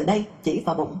 nhưng từ đây chỉ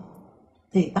vào bụng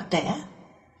thì bác trẻ.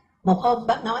 Một hôm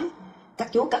bác nói, các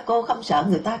chú các cô không sợ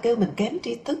người ta kêu mình kém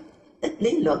tri thức, ít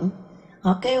lý luận.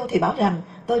 Họ kêu thì bảo rằng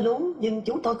tôi lú, nhưng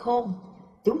chú tôi khôn.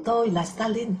 Chú tôi là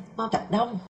Stalin, Mao Trạch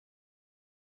Đông.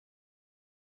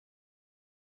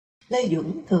 Lê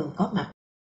Duẩn thường có mặt,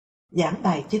 giảng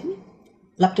bài chính,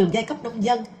 lập trường giai cấp nông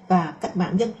dân và cách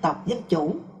mạng dân tộc dân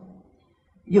chủ.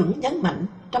 Duẩn nhấn mạnh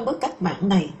trong bước cách mạng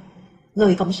này,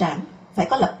 người cộng sản phải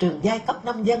có lập trường giai cấp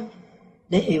nông dân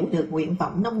để hiểu được nguyện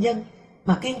vọng nông dân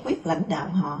mà kiên quyết lãnh đạo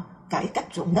họ cải cách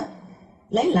ruộng đất,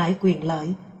 lấy lại quyền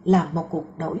lợi, làm một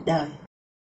cuộc đổi đời.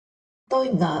 Tôi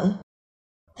ngỡ,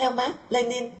 theo Mác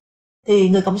Lênin thì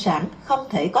người cộng sản không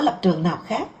thể có lập trường nào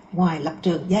khác ngoài lập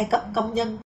trường giai cấp công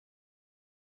nhân.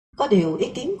 Có điều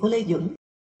ý kiến của Lê Duẩn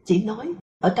chỉ nói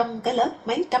ở trong cái lớp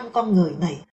mấy trăm con người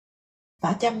này,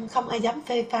 phải chăng không ai dám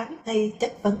phê phán hay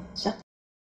chất vấn sách.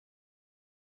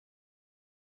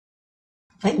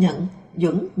 Phải nhận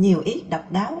Duẩn nhiều ý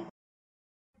độc đáo.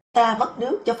 Ta mất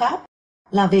nước cho Pháp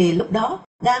là vì lúc đó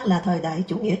đang là thời đại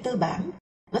chủ nghĩa tư bản,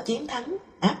 nó chiến thắng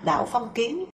áp đảo phong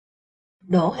kiến.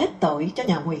 Đổ hết tội cho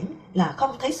nhà Nguyễn là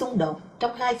không thấy xung đột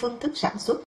trong hai phương thức sản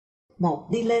xuất, một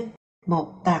đi lên,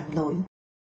 một tàn lụi.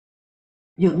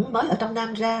 Duẩn mới ở trong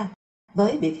Nam ra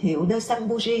với biệt hiệu De Sang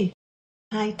Bougie,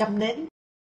 200 nến,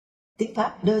 tiếng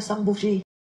Pháp De Sang Bougie.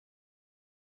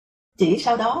 Chỉ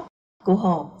sau đó, cụ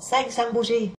Hồ sang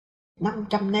Bougie,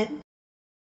 500 nến.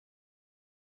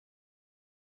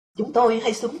 Chúng tôi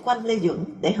hay xúm quanh Lê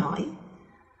Duẩn để hỏi.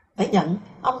 Phải nhận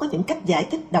ông có những cách giải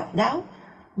thích độc đáo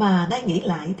mà nay nghĩ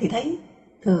lại thì thấy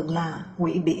thường là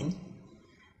ngụy biện.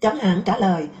 Chẳng hạn trả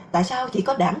lời tại sao chỉ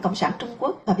có Đảng Cộng sản Trung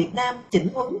Quốc và Việt Nam chỉnh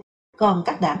huấn, còn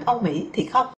các đảng Âu Mỹ thì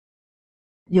không.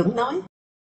 Duẩn nói,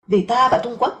 vì ta và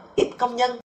Trung Quốc ít công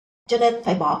nhân, cho nên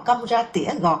phải bỏ công ra tỉa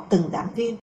gọt từng đảng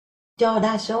viên, cho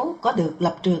đa số có được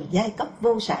lập trường giai cấp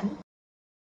vô sản.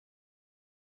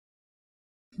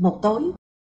 Một tối,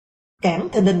 Cảng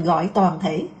thình lình gọi toàn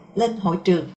thể lên hội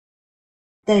trường.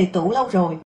 Tề tụ lâu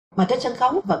rồi mà trên sân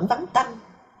khấu vẫn vắng tanh.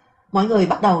 Mọi người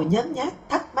bắt đầu nhớn nhác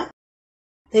thắc mắc.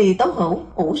 Thì Tố Hữu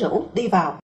ủ rũ đi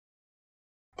vào.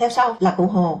 Theo sau là cụ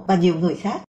Hồ và nhiều người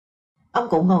khác. Ông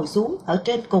cụ ngồi xuống ở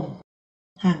trên cùng,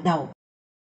 hàng đầu.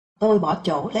 Tôi bỏ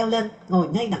chỗ leo lên, ngồi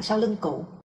ngay đằng sau lưng cụ.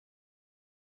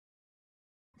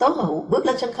 Tố Hữu bước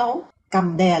lên sân khấu,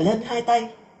 cầm đè lên hai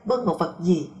tay, bưng một vật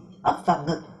gì ấp vào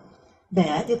ngực,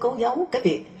 vẻ như cố giấu cái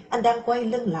việc anh đang quay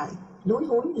lưng lại, lúi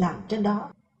húi làm trên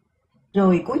đó.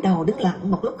 Rồi cúi đầu đứng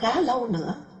lặng một lúc khá lâu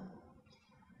nữa.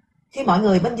 Khi mọi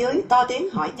người bên dưới to tiếng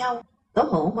hỏi nhau, Tố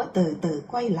Hữu mới từ từ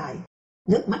quay lại,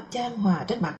 nước mắt chan hòa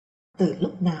trên mặt từ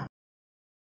lúc nào.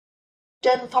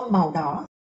 Trên phông màu đỏ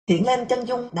hiện lên chân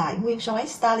dung đại nguyên soái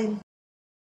Stalin.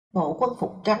 Bộ quân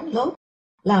phục trắng lốp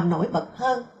làm nổi bật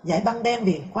hơn dải băng đen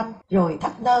viền quanh, rồi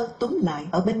thắt nơ túm lại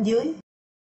ở bên dưới.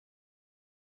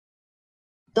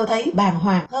 Tôi thấy bàng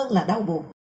hoàng hơn là đau buồn.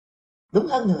 Đúng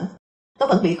hơn nữa, tôi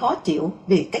vẫn bị khó chịu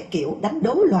vì cái kiểu đánh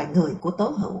đố loài người của Tố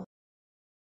Hữu.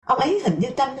 Ông ấy hình như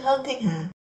tranh hơn thiên hạ,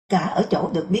 cả ở chỗ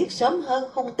được biết sớm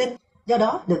hơn hung tinh, do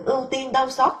đó được ưu tiên đau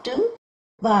xót trước,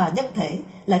 và nhân thể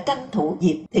lại tranh thủ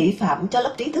dịp thị phạm cho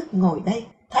lớp trí thức ngồi đây,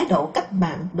 thái độ cách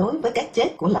mạng đối với cái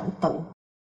chết của lãnh tụ.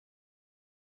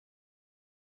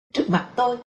 Trước mặt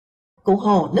tôi, cụ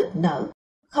Hồ nức nở,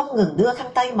 không ngừng đưa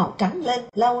khăn tay màu trắng lên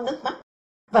lau nước mắt,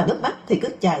 và nước mắt thì cứ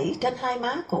chảy trên hai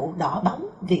má cụ đỏ bóng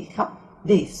vì khóc,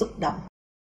 vì xúc động.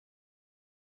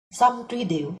 Xong truy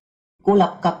điệu, cụ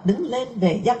lập cập đứng lên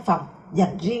về văn phòng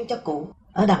dành riêng cho cụ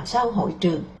ở đằng sau hội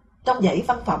trường, trong dãy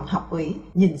văn phòng học ủy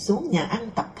nhìn xuống nhà ăn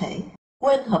tập thể,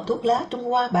 quên hộp thuốc lá Trung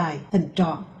Hoa bài hình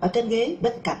tròn ở trên ghế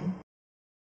bên cạnh.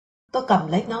 Tôi cầm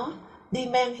lấy nó, đi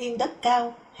men hiên đất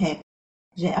cao, hẹp,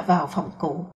 rẽ vào phòng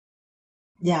cụ.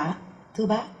 Dạ, thưa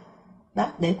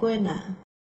bác để quên ạ.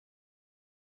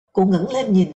 Cụ ngẩng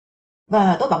lên nhìn,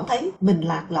 và tôi bỗng thấy mình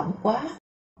lạc lõng quá,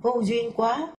 vô duyên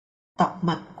quá, tọc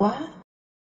mạch quá.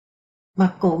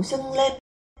 Mặt cụ sưng lên,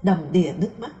 đầm đìa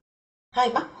nước mắt,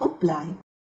 hai mắt húp lại.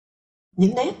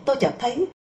 Những nét tôi chợt thấy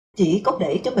chỉ có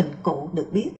để cho mình cụ được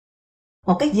biết,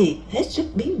 một cái gì hết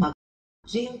sức bí mật,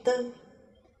 riêng tư.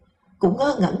 Cụ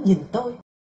ngơ ngẩn nhìn tôi,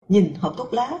 nhìn hộp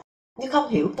thuốc lá, nhưng không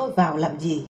hiểu tôi vào làm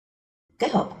gì. Cái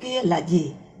hộp kia là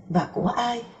gì và của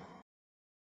ai?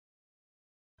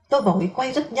 Tôi vội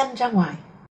quay rất nhanh ra ngoài.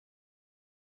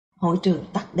 Hội trường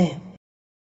tắt đèn.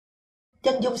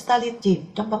 Chân dung Stalin chìm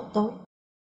trong bóng tối.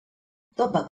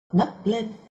 Tôi bật nấc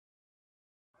lên.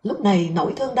 Lúc này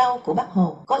nỗi thương đau của Bác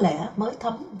Hồ có lẽ mới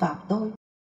thấm vào tôi.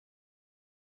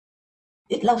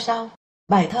 Ít lâu sau,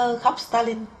 bài thơ Khóc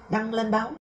Stalin đăng lên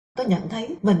báo. Tôi nhận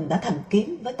thấy mình đã thành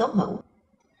kiến với Tố Hữu.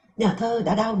 Nhà thơ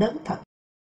đã đau đớn thật.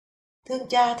 Thương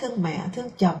cha, thương mẹ, thương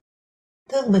chồng.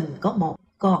 Thương mình có một,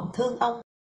 còn thương ông,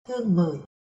 thương 10.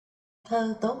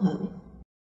 Thơ Tố Hữu.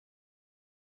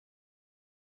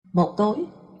 Một tối,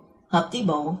 họp chi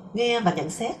bộ nghe và nhận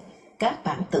xét các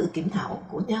bản tự kiểm thảo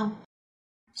của nhau.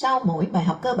 Sau mỗi bài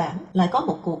học cơ bản lại có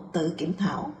một cuộc tự kiểm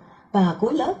thảo và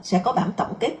cuối lớp sẽ có bản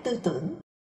tổng kết tư tưởng.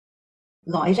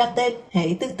 Gọi ra tên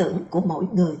hệ tư tưởng của mỗi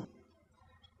người.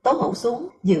 Tố Hữu xuống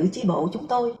dự chi bộ chúng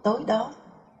tôi tối đó.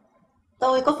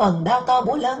 Tôi có phần đau to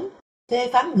búa lớn,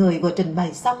 phê phán người vừa trình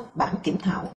bày xong bản kiểm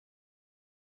thảo.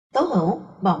 Tố Hữu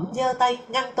bỗng giơ tay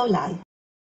ngăn tôi lại,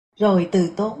 rồi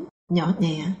từ tốn, nhỏ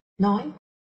nhẹ, nói: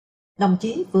 Đồng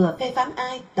chí vừa phê phán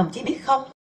ai, đồng chí biết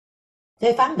không?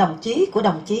 Phê phán đồng chí của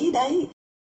đồng chí đấy.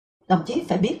 Đồng chí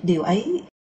phải biết điều ấy.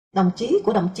 Đồng chí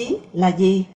của đồng chí là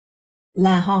gì?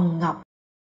 Là hòn ngọc.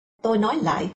 Tôi nói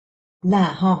lại,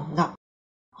 là hòn ngọc,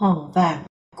 hòn vàng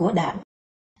của Đảng.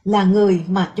 Là người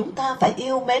mà chúng ta phải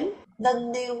yêu mến,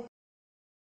 nâng niu.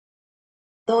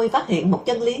 Tôi phát hiện một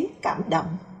chân lý cảm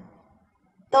động.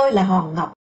 Tôi là hòn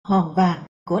ngọc, hòn vàng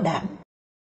của Đảng.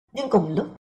 Nhưng cùng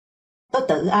lúc, tôi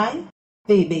tự ái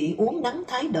vì bị uốn nắn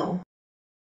thái độ.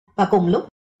 Và cùng lúc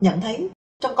nhận thấy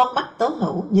trong con mắt Tố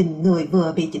Hữu nhìn người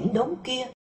vừa bị chỉnh đốn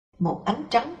kia một ánh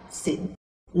trắng xịn,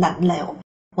 lạnh lẽo,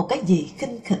 một cái gì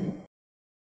khinh khỉnh.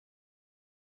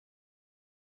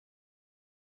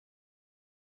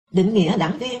 Định nghĩa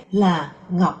đảng viên là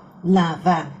ngọc, là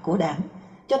vàng của Đảng.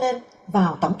 Cho nên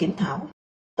vào tổng kiểm thảo,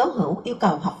 Tố Hữu yêu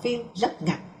cầu học viên rất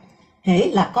ngặt.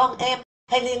 Hễ là con em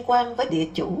hay liên quan với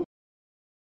địa chủ,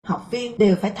 học viên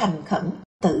đều phải thành khẩn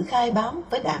tự khai báo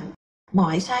với Đảng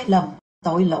mọi sai lầm,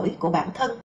 tội lỗi của bản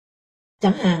thân.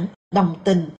 Chẳng hạn đồng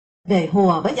tình, về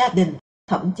hùa với gia đình,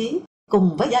 thậm chí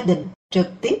cùng với gia đình trực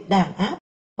tiếp đàn áp,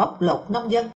 bóc lột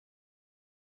nông dân.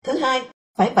 Thứ hai,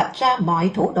 phải vạch ra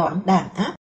mọi thủ đoạn đàn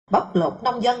áp, bóc lột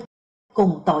nông dân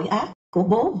cùng tội ác của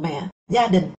bố mẹ, gia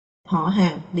đình, họ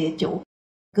hàng, địa chủ,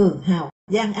 cường hào,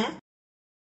 gian ác.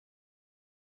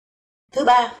 Thứ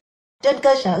ba, trên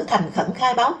cơ sở thành khẩn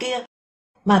khai báo kia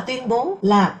mà tuyên bố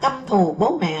là căm thù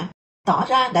bố mẹ, tỏ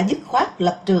ra đã dứt khoát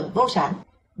lập trường vô sản,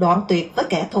 đoạn tuyệt với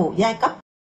kẻ thù giai cấp.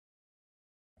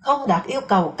 Không đạt yêu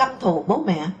cầu căm thù bố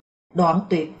mẹ, đoạn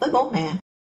tuyệt với bố mẹ,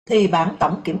 thì bản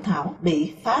tổng kiểm thảo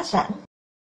bị phá sản.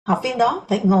 Học viên đó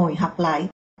phải ngồi học lại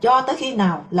cho tới khi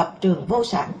nào lập trường vô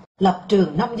sản, lập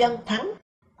trường nông dân thắng,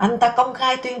 anh ta công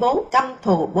khai tuyên bố căm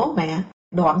thù bố mẹ,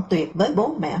 đoạn tuyệt với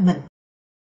bố mẹ mình.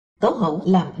 Tố Hữu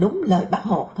làm đúng lời Bác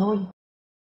Hồ thôi.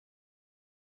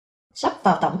 Sắp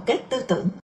vào tổng kết tư tưởng,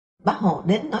 Bác Hồ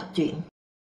đến nói chuyện.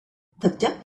 Thực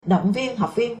chất, động viên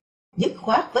học viên dứt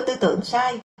khoát với tư tưởng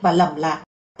sai và lầm lạc,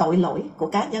 tội lỗi của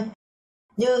cá nhân.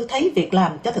 Như thấy việc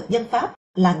làm cho thực dân Pháp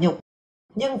là nhục,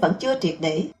 nhưng vẫn chưa triệt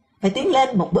để, phải tiến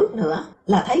lên một bước nữa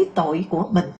là thấy tội của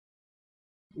mình.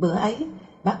 Bữa ấy,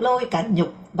 bác lôi cả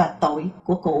nhục và tội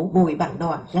của cụ Bùi Bằng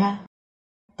Đoàn ra.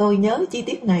 Tôi nhớ chi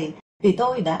tiết này vì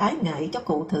tôi đã ái ngại cho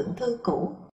cụ thượng thư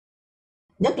cũ.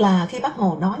 Nhất là khi Bác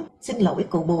Hồ nói xin lỗi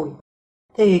cụ Bùi,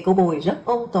 thì cụ Bùi rất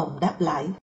ôn tồn đáp lại: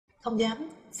 Không dám,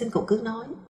 xin cụ cứ nói.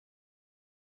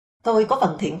 Tôi có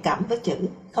phần thiện cảm với chữ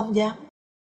không dám,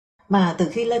 mà từ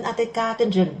khi lên ATK trên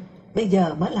rừng, bây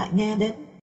giờ mới lại nghe đến.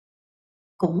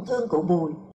 Cũng thương cụ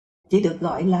Bùi, chỉ được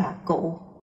gọi là cụ.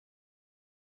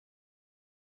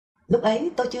 Lúc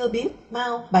ấy tôi chưa biết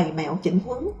mau bày mẹo chỉnh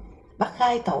huấn, bắt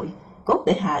khai tội, cốt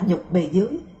để hạ nhục bề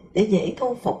dưới, để dễ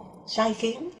thu phục, sai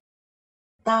khiến.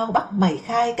 Tao bắt mày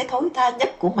khai cái thối tha nhất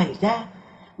của mày ra,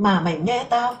 mà mày nghe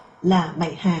tao là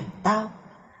mày hàng tao.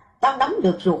 Tao nắm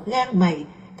được ruột gan mày,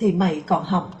 thì mày còn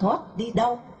hòng thoát đi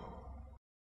đâu.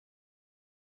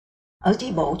 Ở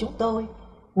chi bộ chúng tôi,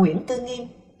 Nguyễn Tư Nghiêm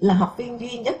là học viên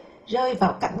duy nhất rơi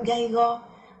vào cảnh gay go,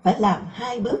 phải làm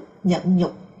 2 bước nhận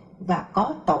nhục và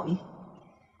có tội.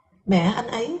 Mẹ anh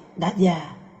ấy đã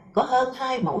già, có hơn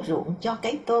 2 mẫu ruộng cho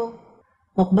cấy tô.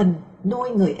 Một mình nuôi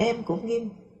người em của Nghiêm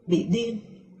bị điên.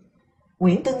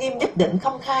 Nguyễn Tư Nghiêm nhất định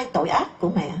không khai tội ác của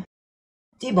mẹ.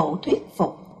 Chi bộ thuyết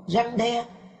phục, răn đe,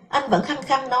 anh vẫn khăng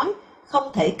khăng nói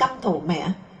không thể căm thù mẹ,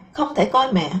 không thể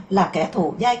coi mẹ là kẻ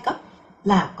thù giai cấp,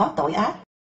 là có tội ác.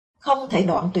 Không thể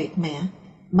đoạn tuyệt mẹ,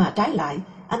 mà trái lại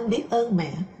Anh biết ơn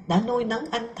mẹ đã nuôi nấng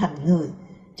anh thành người,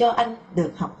 cho anh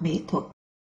được học mỹ thuật.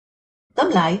 Tóm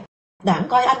lại, Đảng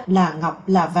coi anh là ngọc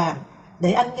là vàng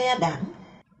để anh nghe Đảng,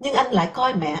 nhưng anh lại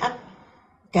coi mẹ anh,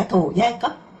 kẻ thù giai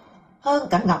cấp, hơn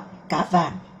cả ngọc cả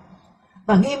vàng.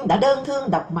 Và Nghiêm đã đơn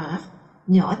thương độc mã,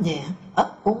 nhỏ nhẹ,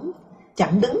 ấp úng,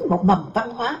 chặn đứng một mầm văn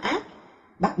hóa ác,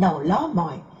 bắt đầu ló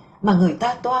mồi mà người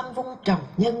ta toan vun trồng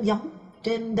nhân giống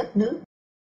trên đất nước.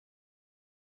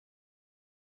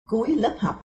 Cuối lớp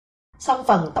học, xong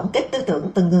phần tổng kết tư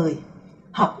tưởng từng người,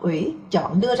 học ủy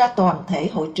chọn đưa ra toàn thể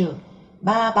hội trường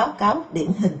 3 báo cáo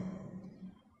điển hình.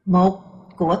 1.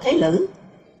 Của Thế Lữ: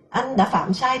 anh đã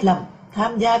phạm sai lầm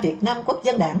tham gia Việt Nam Quốc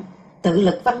dân Đảng, tự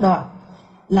lực văn đoàn,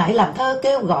 lại làm thơ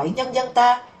kêu gọi nhân dân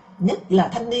ta, nhất là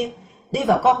thanh niên, đi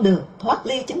vào con đường thoát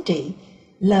ly chính trị,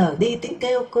 lờ đi tiếng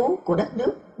kêu cứu của đất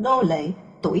nước nô lệ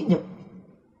tủi nhục.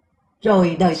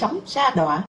 Rồi đời sống sa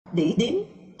đọa, đĩ điếm,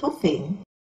 thuốc phiện.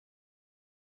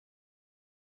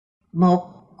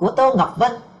 1. Của Tô Ngọc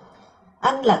Vân: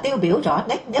 anh là tiêu biểu rõ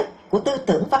nét nhất của tư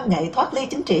tưởng văn nghệ thoát ly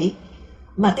chính trị,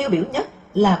 mà tiêu biểu nhất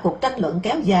là cuộc tranh luận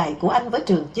kéo dài của anh với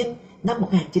Trường Chinh năm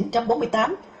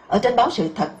 1948 ở trên báo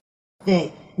Sự Thật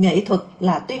về nghệ thuật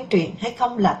là tuyên truyền hay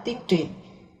không là tuyên truyền.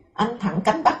 Anh thẳng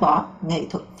cánh bác bỏ nghệ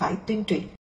thuật phải tuyên truyền.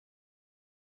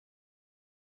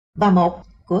 Và 1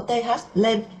 của TH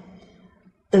Lên: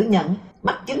 tự nhận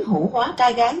mắc chứng hữu hóa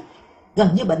trai gái,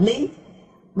 gần như bệnh lý,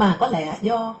 mà có lẽ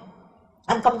do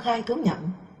anh công khai thú nhận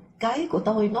cái của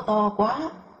tôi nó to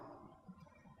quá.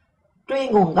 Truy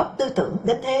nguồn gốc tư tưởng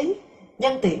đến thế,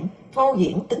 nhân tiện phô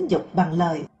diễn tính dục bằng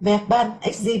lời verbal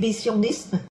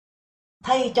exhibitionism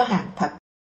thay cho hàng thật.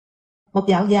 Một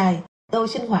dạo dài, tôi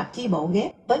sinh hoạt chi bộ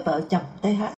ghép với vợ chồng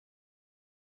TH.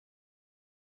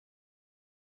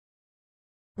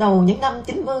 Đầu những năm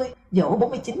 90, dỗ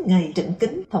 49 ngày Trịnh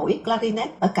Kính thổi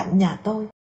clarinet ở cạnh nhà tôi.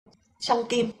 Song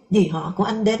Kim, dì họ của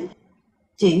anh đến.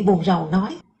 Chị buồn rầu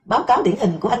nói, báo cáo điển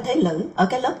hình của anh Thế Lữ ở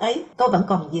cái lớp ấy tôi vẫn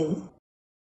còn giữ.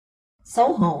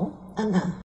 Xấu hổ, anh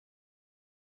à.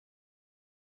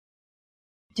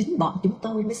 Chính bọn chúng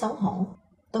tôi mới xấu hổ,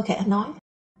 tôi khẽ nói.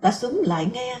 Đã xúm lại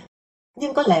nghe,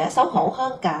 nhưng có lẽ xấu hổ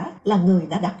hơn cả là người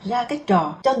đã đặt ra cái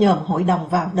trò cho nhòm hội đồng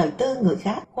vào đời tư người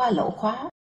khác qua lỗ khóa.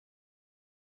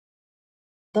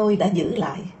 Tôi đã giữ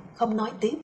lại, không nói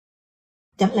tiếp.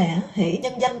 Chẳng lẽ hễ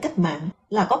nhân danh cách mạng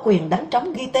là có quyền đánh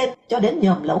trống ghi tên cho đến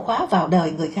nhòm lỗ khóa vào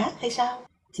đời người khác hay sao?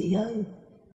 Chị ơi!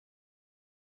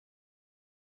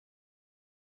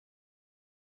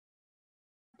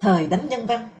 Thời đánh nhân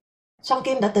văn, Song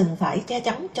Kim đã từng phải che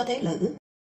chắn cho Thế Lữ.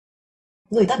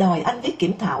 Người ta đòi anh viết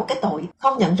kiểm thảo cái tội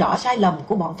không nhận rõ sai lầm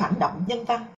của bọn phản động nhân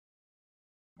văn.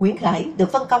 Nguyễn Khải được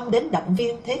phân công đến động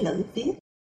viên Thế Lữ viết.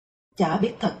 Chả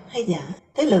biết thật hay giả,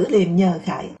 Thế Lữ liền nhờ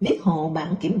Khải viết hộ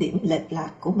bản kiểm điểm lệch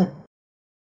lạc của mình.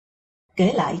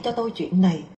 Kể lại cho tôi chuyện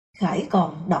này, Khải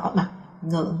còn đỏ mặt,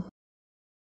 ngượng.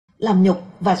 Làm nhục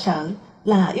và sợ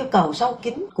là yêu cầu sâu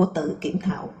kín của tự kiểm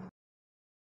thảo.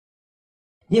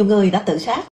 Nhiều người đã tự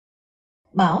sát,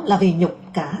 bảo là vì nhục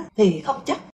cả thì không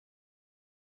chắc.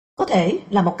 Có thể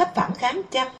là một cách phản kháng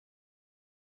chăng?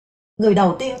 Người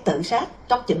đầu tiên tự sát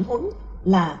trong chỉnh huấn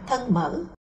là Thân Mở,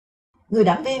 người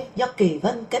đảng viên do Kỳ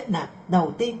Vân kết nạp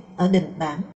đầu tiên ở Đình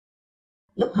Bản,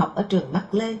 lúc học ở trường Mác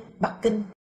Lê, Bắc Kinh.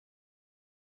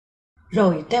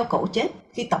 Rồi treo cổ chết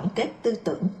khi tổng kết tư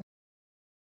tưởng.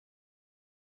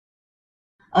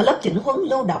 Ở lớp chỉnh huấn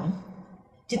lưu động,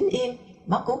 Chính Yên,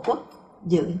 báo Cứu Quốc,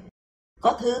 dự.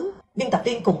 Có Thướng, biên tập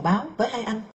viên cùng báo với hai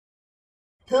anh.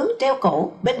 Thướng treo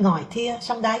cổ bên ngoài thia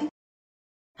sông đáy.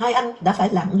 Hai anh đã phải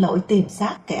lặn lội tìm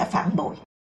xác kẻ phản bội.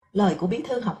 Lời của bí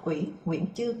thư học ủy Nguyễn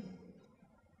Chương.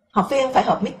 Học viên phải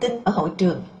họp meeting ở hội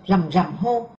trường, rầm rầm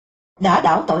hô. Đã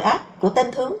đảo tội ác của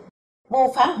tên Thướng,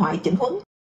 mưu phá hoại chỉnh huấn.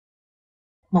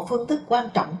 Một phương thức quan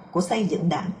trọng của xây dựng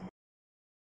đảng.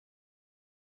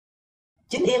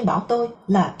 Chính Yên bảo tôi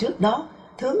là trước đó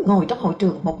Thướng ngồi trong hội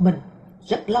trường một mình,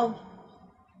 rất lâu.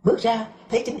 Bước ra,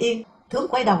 thấy Chính Yên, Thướng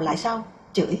quay đầu lại sau,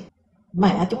 chửi.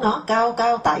 Mẹ chúng nó cao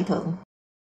cao tại thượng.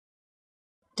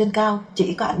 Trên cao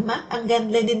chỉ có ảnh Mác Engel,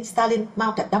 Lenin, Stalin,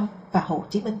 Mao Trạch Đông và Hồ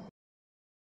Chí Minh.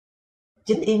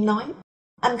 Chính Yên nói,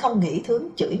 anh không nghĩ Thướng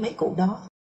chửi mấy cụ đó.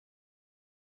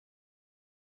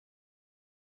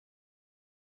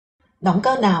 Động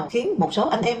cơ nào khiến một số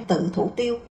anh em tự thủ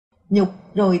tiêu, nhục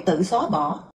rồi tự xóa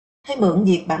bỏ, hay mượn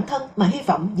diệt bản thân mà hy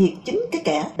vọng diệt chính cái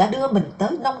kẻ đã đưa mình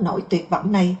tới nông nỗi tuyệt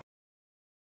vọng này?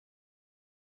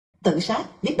 Tự sát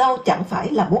biết đâu chẳng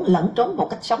phải là muốn lẩn trốn một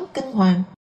cách sống kinh hoàng.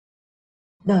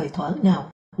 Đời thuở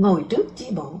nào ngồi trước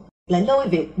chi bộ lại lôi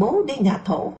việc bố đi nhà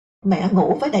thổ, mẹ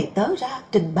ngủ với đầy tớ ra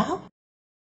trình báo.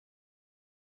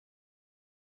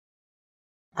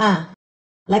 À,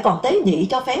 lại còn tế nhị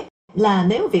cho phép là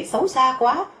nếu việc xấu xa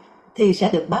quá thì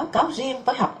sẽ được báo cáo riêng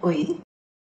với học ủy.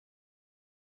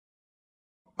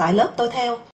 Tại lớp tôi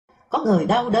theo, có người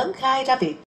đau đớn khai ra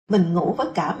việc mình ngủ với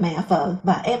cả mẹ vợ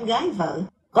và em gái vợ,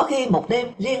 có khi một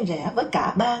đêm riêng rẽ với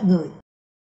cả 3 người.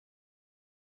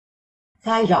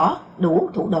 Khai rõ đủ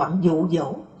thủ đoạn dụ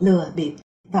dỗ, lừa bịp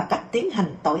và cách tiến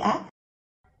hành tội ác,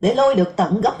 để lôi được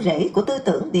tận gốc rễ của tư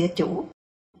tưởng địa chủ.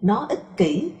 Nó ích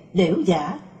kỷ, đểu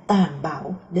giả, tàn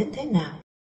bạo đến thế nào.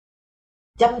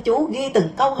 Chăm chú ghi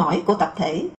từng câu hỏi của tập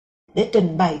thể để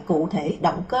trình bày cụ thể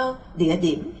động cơ, địa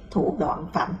điểm, thủ đoạn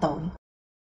phạm tội.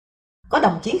 Có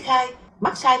đồng chí khai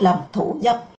mắc sai lầm thủ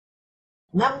dâm,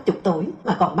 50 tuổi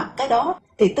mà còn mắc cái đó,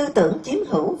 thì tư tưởng chiếm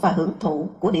hữu và hưởng thụ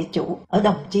của địa chủ ở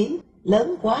đồng chí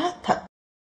lớn quá thật.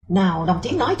 Nào đồng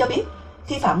chí nói cho biết,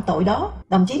 khi phạm tội đó,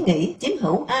 đồng chí nghĩ chiếm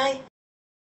hữu ai?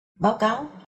 Báo cáo.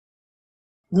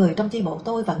 Người trong chi bộ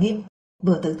tôi và Nghiêm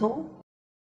vừa tự thú,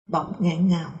 bỗng nghẹn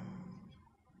ngào.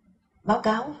 Báo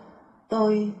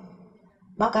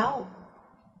cáo,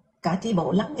 cả chi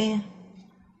bộ lắng nghe.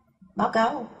 Báo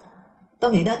cáo,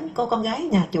 tôi nghĩ đến cô con gái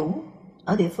nhà chủ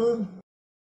ở địa phương.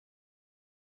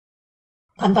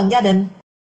 Thành phần gia đình,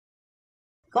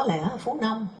 có lẽ phú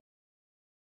nông.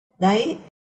 Đấy,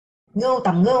 ngưu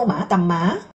tầm ngưu, mã tầm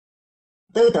mã,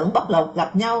 tư tưởng bóc lột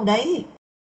gặp nhau đấy.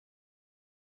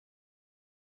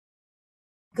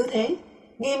 Cứ thế,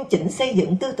 nghiêm chỉnh xây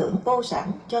dựng tư tưởng vô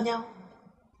sản cho nhau.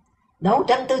 Đấu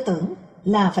tranh tư tưởng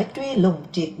là phải truy lùng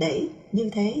triệt để như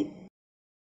thế.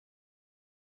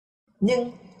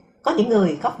 Nhưng có những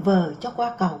người khóc vờ cho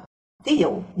qua cầu, ví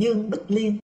dụ Dương Bích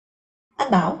Liên.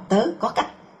 Anh bảo tớ có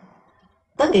cách.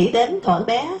 Tớ nghĩ đến thuở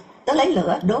bé, tớ lấy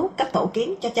lửa đốt các tổ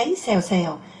kiến cho cháy xèo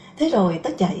xèo, thế rồi tớ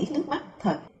chảy nước mắt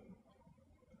thật.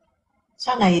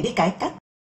 Sau này đi cải cách,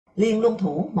 Liên luôn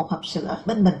thủ một hộp sữa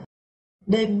bên mình,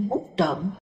 đêm hút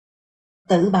trộm,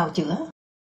 tự bào chữa.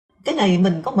 Cái này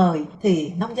mình có mời thì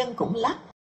nông dân cũng lắc.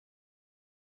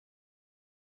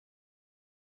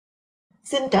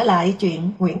 Xin trở lại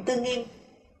chuyện Nguyễn Tư Nghiêm.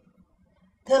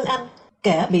 Thương anh,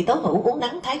 kẻ bị tố hữu uốn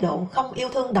nắn thái độ không yêu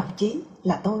thương đồng chí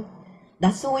là tôi,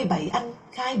 đã xui bậy anh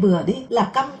khai bừa đi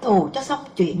là căm thù cho xong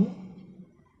chuyện.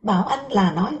 Bảo anh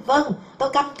là nói vâng, tôi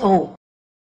căm thù,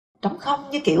 trống không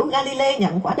như kiểu Galilei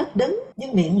nhận quả đất đứng,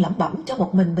 nhưng miệng lẩm bẩm cho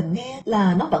một mình nghe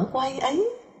là nó vẫn quay ấy.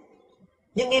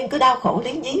 Nhưng Nghiêm cứ đau khổ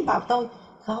lý nhí bảo tôi,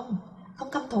 không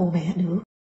căm thù mẹ được.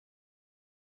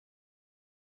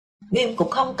 Nghiêm cũng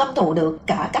không căm thù được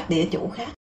cả các địa chủ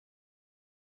khác.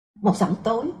 Một sẩm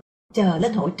tối, chờ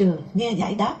lên hội trường nghe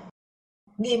giải đáp,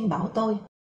 Nghiêm bảo tôi,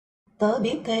 tớ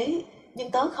biết thế,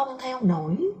 nhưng tớ không theo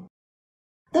nổi.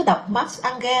 Tớ đọc Marx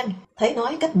Engels, thấy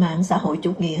nói cách mạng xã hội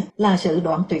chủ nghĩa là sự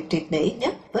đoạn tuyệt triệt để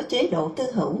nhất với chế độ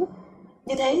tư hữu.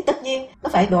 Như thế tất nhiên nó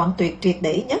phải đoạn tuyệt triệt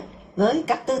để nhất với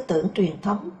các tư tưởng truyền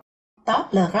thống.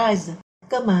 Table rase,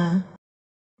 cơ mà.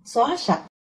 Xóa sạch.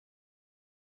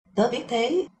 Tớ biết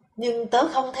thế, nhưng tớ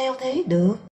không theo thế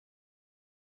được.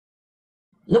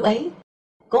 Lúc ấy,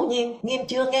 cố nhiên Nghiêm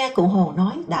chưa nghe cụ Hồ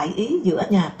nói đại ý giữa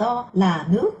nhà to là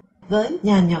nước với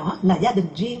nhà nhỏ là gia đình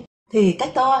riêng, thì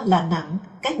cái to là nặng,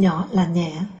 cái nhỏ là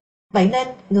nhẹ. Vậy nên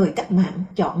người cách mạng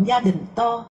chọn gia đình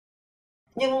to.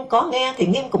 Nhưng có nghe thì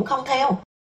Nghiêm cũng không theo.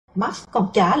 Marx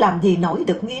còn chả làm gì nổi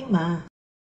được Nghiêm mà.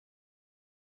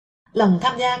 Lần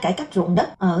tham gia cải cách ruộng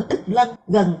đất ở Đức Lân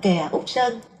gần kè Úc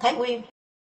Sơn, Thái Nguyên,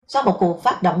 sau một cuộc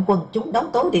phát động quần chúng đấu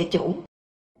tố địa chủ,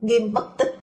 Nghiêm mất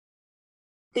tích,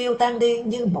 tiêu tan đi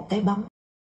như một cái bóng.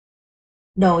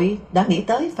 Đội đã nghĩ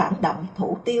tới phản động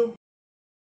thủ tiêu.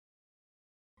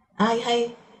 Ai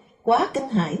hay, quá kinh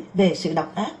hãi về sự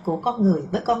độc ác của con người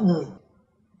với con người,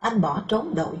 anh bỏ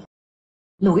trốn đội,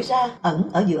 lủi ra ẩn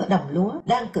ở giữa đồng lúa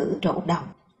đang cử trổ đồng.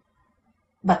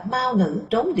 Bạch Mao nữ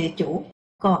trốn địa chủ,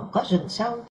 còn có rừng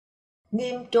sâu.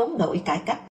 Nghiêm trốn đội cải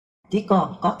cách, chỉ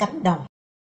còn có cánh đồng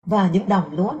và những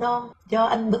đồng lúa non cho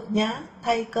anh bứt nhá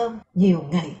thay cơm nhiều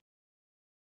ngày.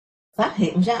 Phát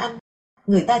hiện ra anh,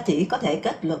 người ta chỉ có thể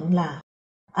kết luận là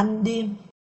anh điên.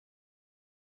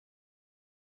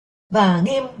 Và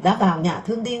Nghiêm đã vào nhà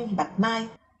thương điên Bạch Mai,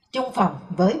 chung phòng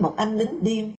với một anh lính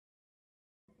điên.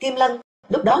 Kim Lân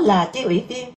lúc đó là chi ủy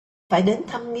viên, phải đến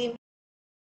thăm Nghiêm.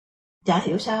 Chả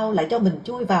hiểu sao lại cho mình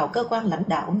chui vào cơ quan lãnh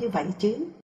đạo như vậy chứ.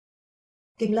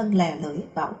 Kim Lân lè lưỡi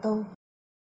bảo tôi,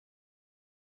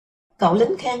 cậu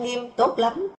lính khen Nghiêm tốt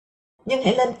lắm, nhưng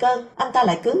hãy lên cơn anh ta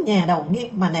lại cứ nhà đầu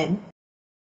Nghiêm mà nện.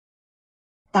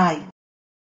 Tài,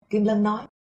 Kim Lân nói,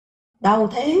 đâu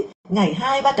thế, ngày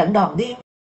 2-3 trận đòn điên,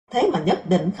 thế mà nhất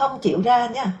định không chịu ra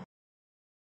nha.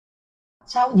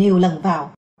 Sau nhiều lần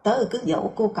vào, tớ cứ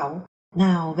dỗ cô cậu,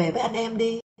 nào về với anh em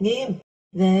đi, Nghiêm,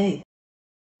 về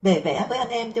vẽ với anh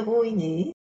em cho vui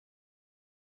nhỉ.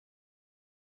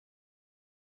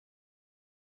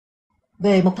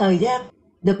 Về một thời gian,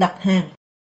 được đặt hàng,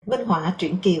 minh họa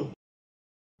truyện Kiều.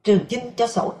 Trường Chinh cho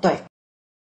sổ tuẹt,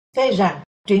 phê rằng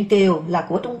truyện Kiều là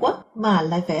của Trung Quốc mà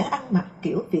lại vẽ ăn mặc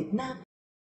kiểu Việt Nam.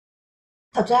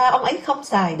 Thật ra ông ấy không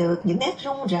xài được những nét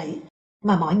run rẩy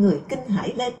mà mọi người kinh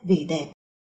hãi lên vì đẹp,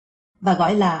 và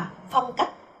gọi là phong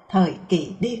cách thời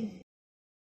kỳ điên.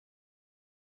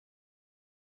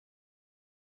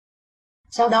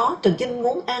 Sau đó Trường Chinh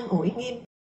muốn an ủi Nghiêm,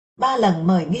 3 lần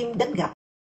mời Nghiêm đến gặp.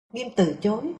 Nghiêm từ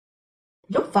chối,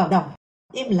 rút vào đồng,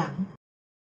 im lặng.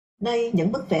 Nay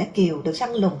những bức vẽ Kiều được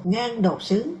săn lùng ngang đồ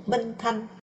sứ Minh Thanh.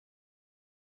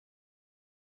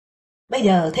 Bây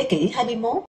giờ thế kỷ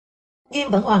 21,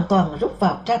 Nghiêm vẫn hoàn toàn rút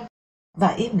vào tranh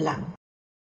và im lặng.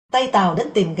 Tây Tàu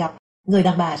đến tìm gặp, người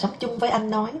đàn bà sống chung với anh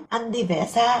nói anh đi vẽ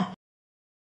xa.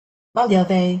 Bao giờ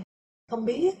về? Không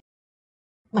biết.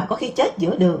 Mà có khi chết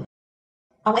giữa đường.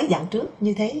 Ông ấy dặn trước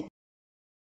như thế.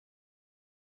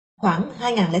 Khoảng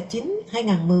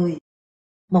 2009-2010,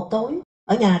 một tối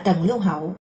ở nhà Trần Lưu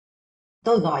Hậu,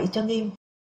 tôi gọi cho Nghiêm.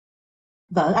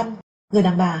 Vợ anh, người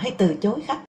đàn bà hay từ chối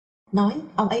khách, nói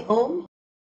ông ấy ốm.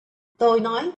 Tôi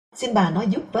nói xin bà nói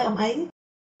giúp với ông ấy,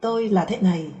 tôi là thế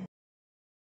này.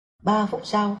 3 phút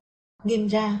sau, Nghiêm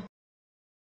ra.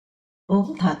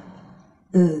 Ốm thật.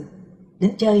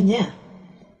 Đến chơi nha.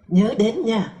 Nhớ đến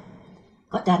nha.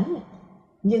 Có tránh,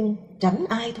 nhưng tránh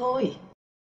ai thôi.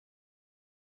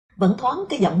 Vẫn thoáng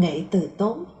cái giọng nghệ từ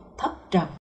tốn, thấp trầm.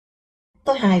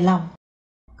 Tôi hài lòng.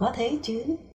 Có thế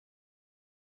chứ.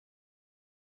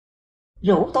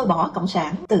 Rủ tôi bỏ Cộng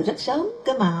sản từ rất sớm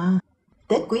cơ mà.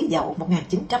 Tết Quý Dậu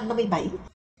 1957,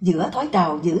 giữa thói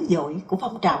trào dữ dội của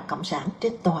phong trào Cộng sản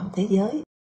trên toàn thế giới.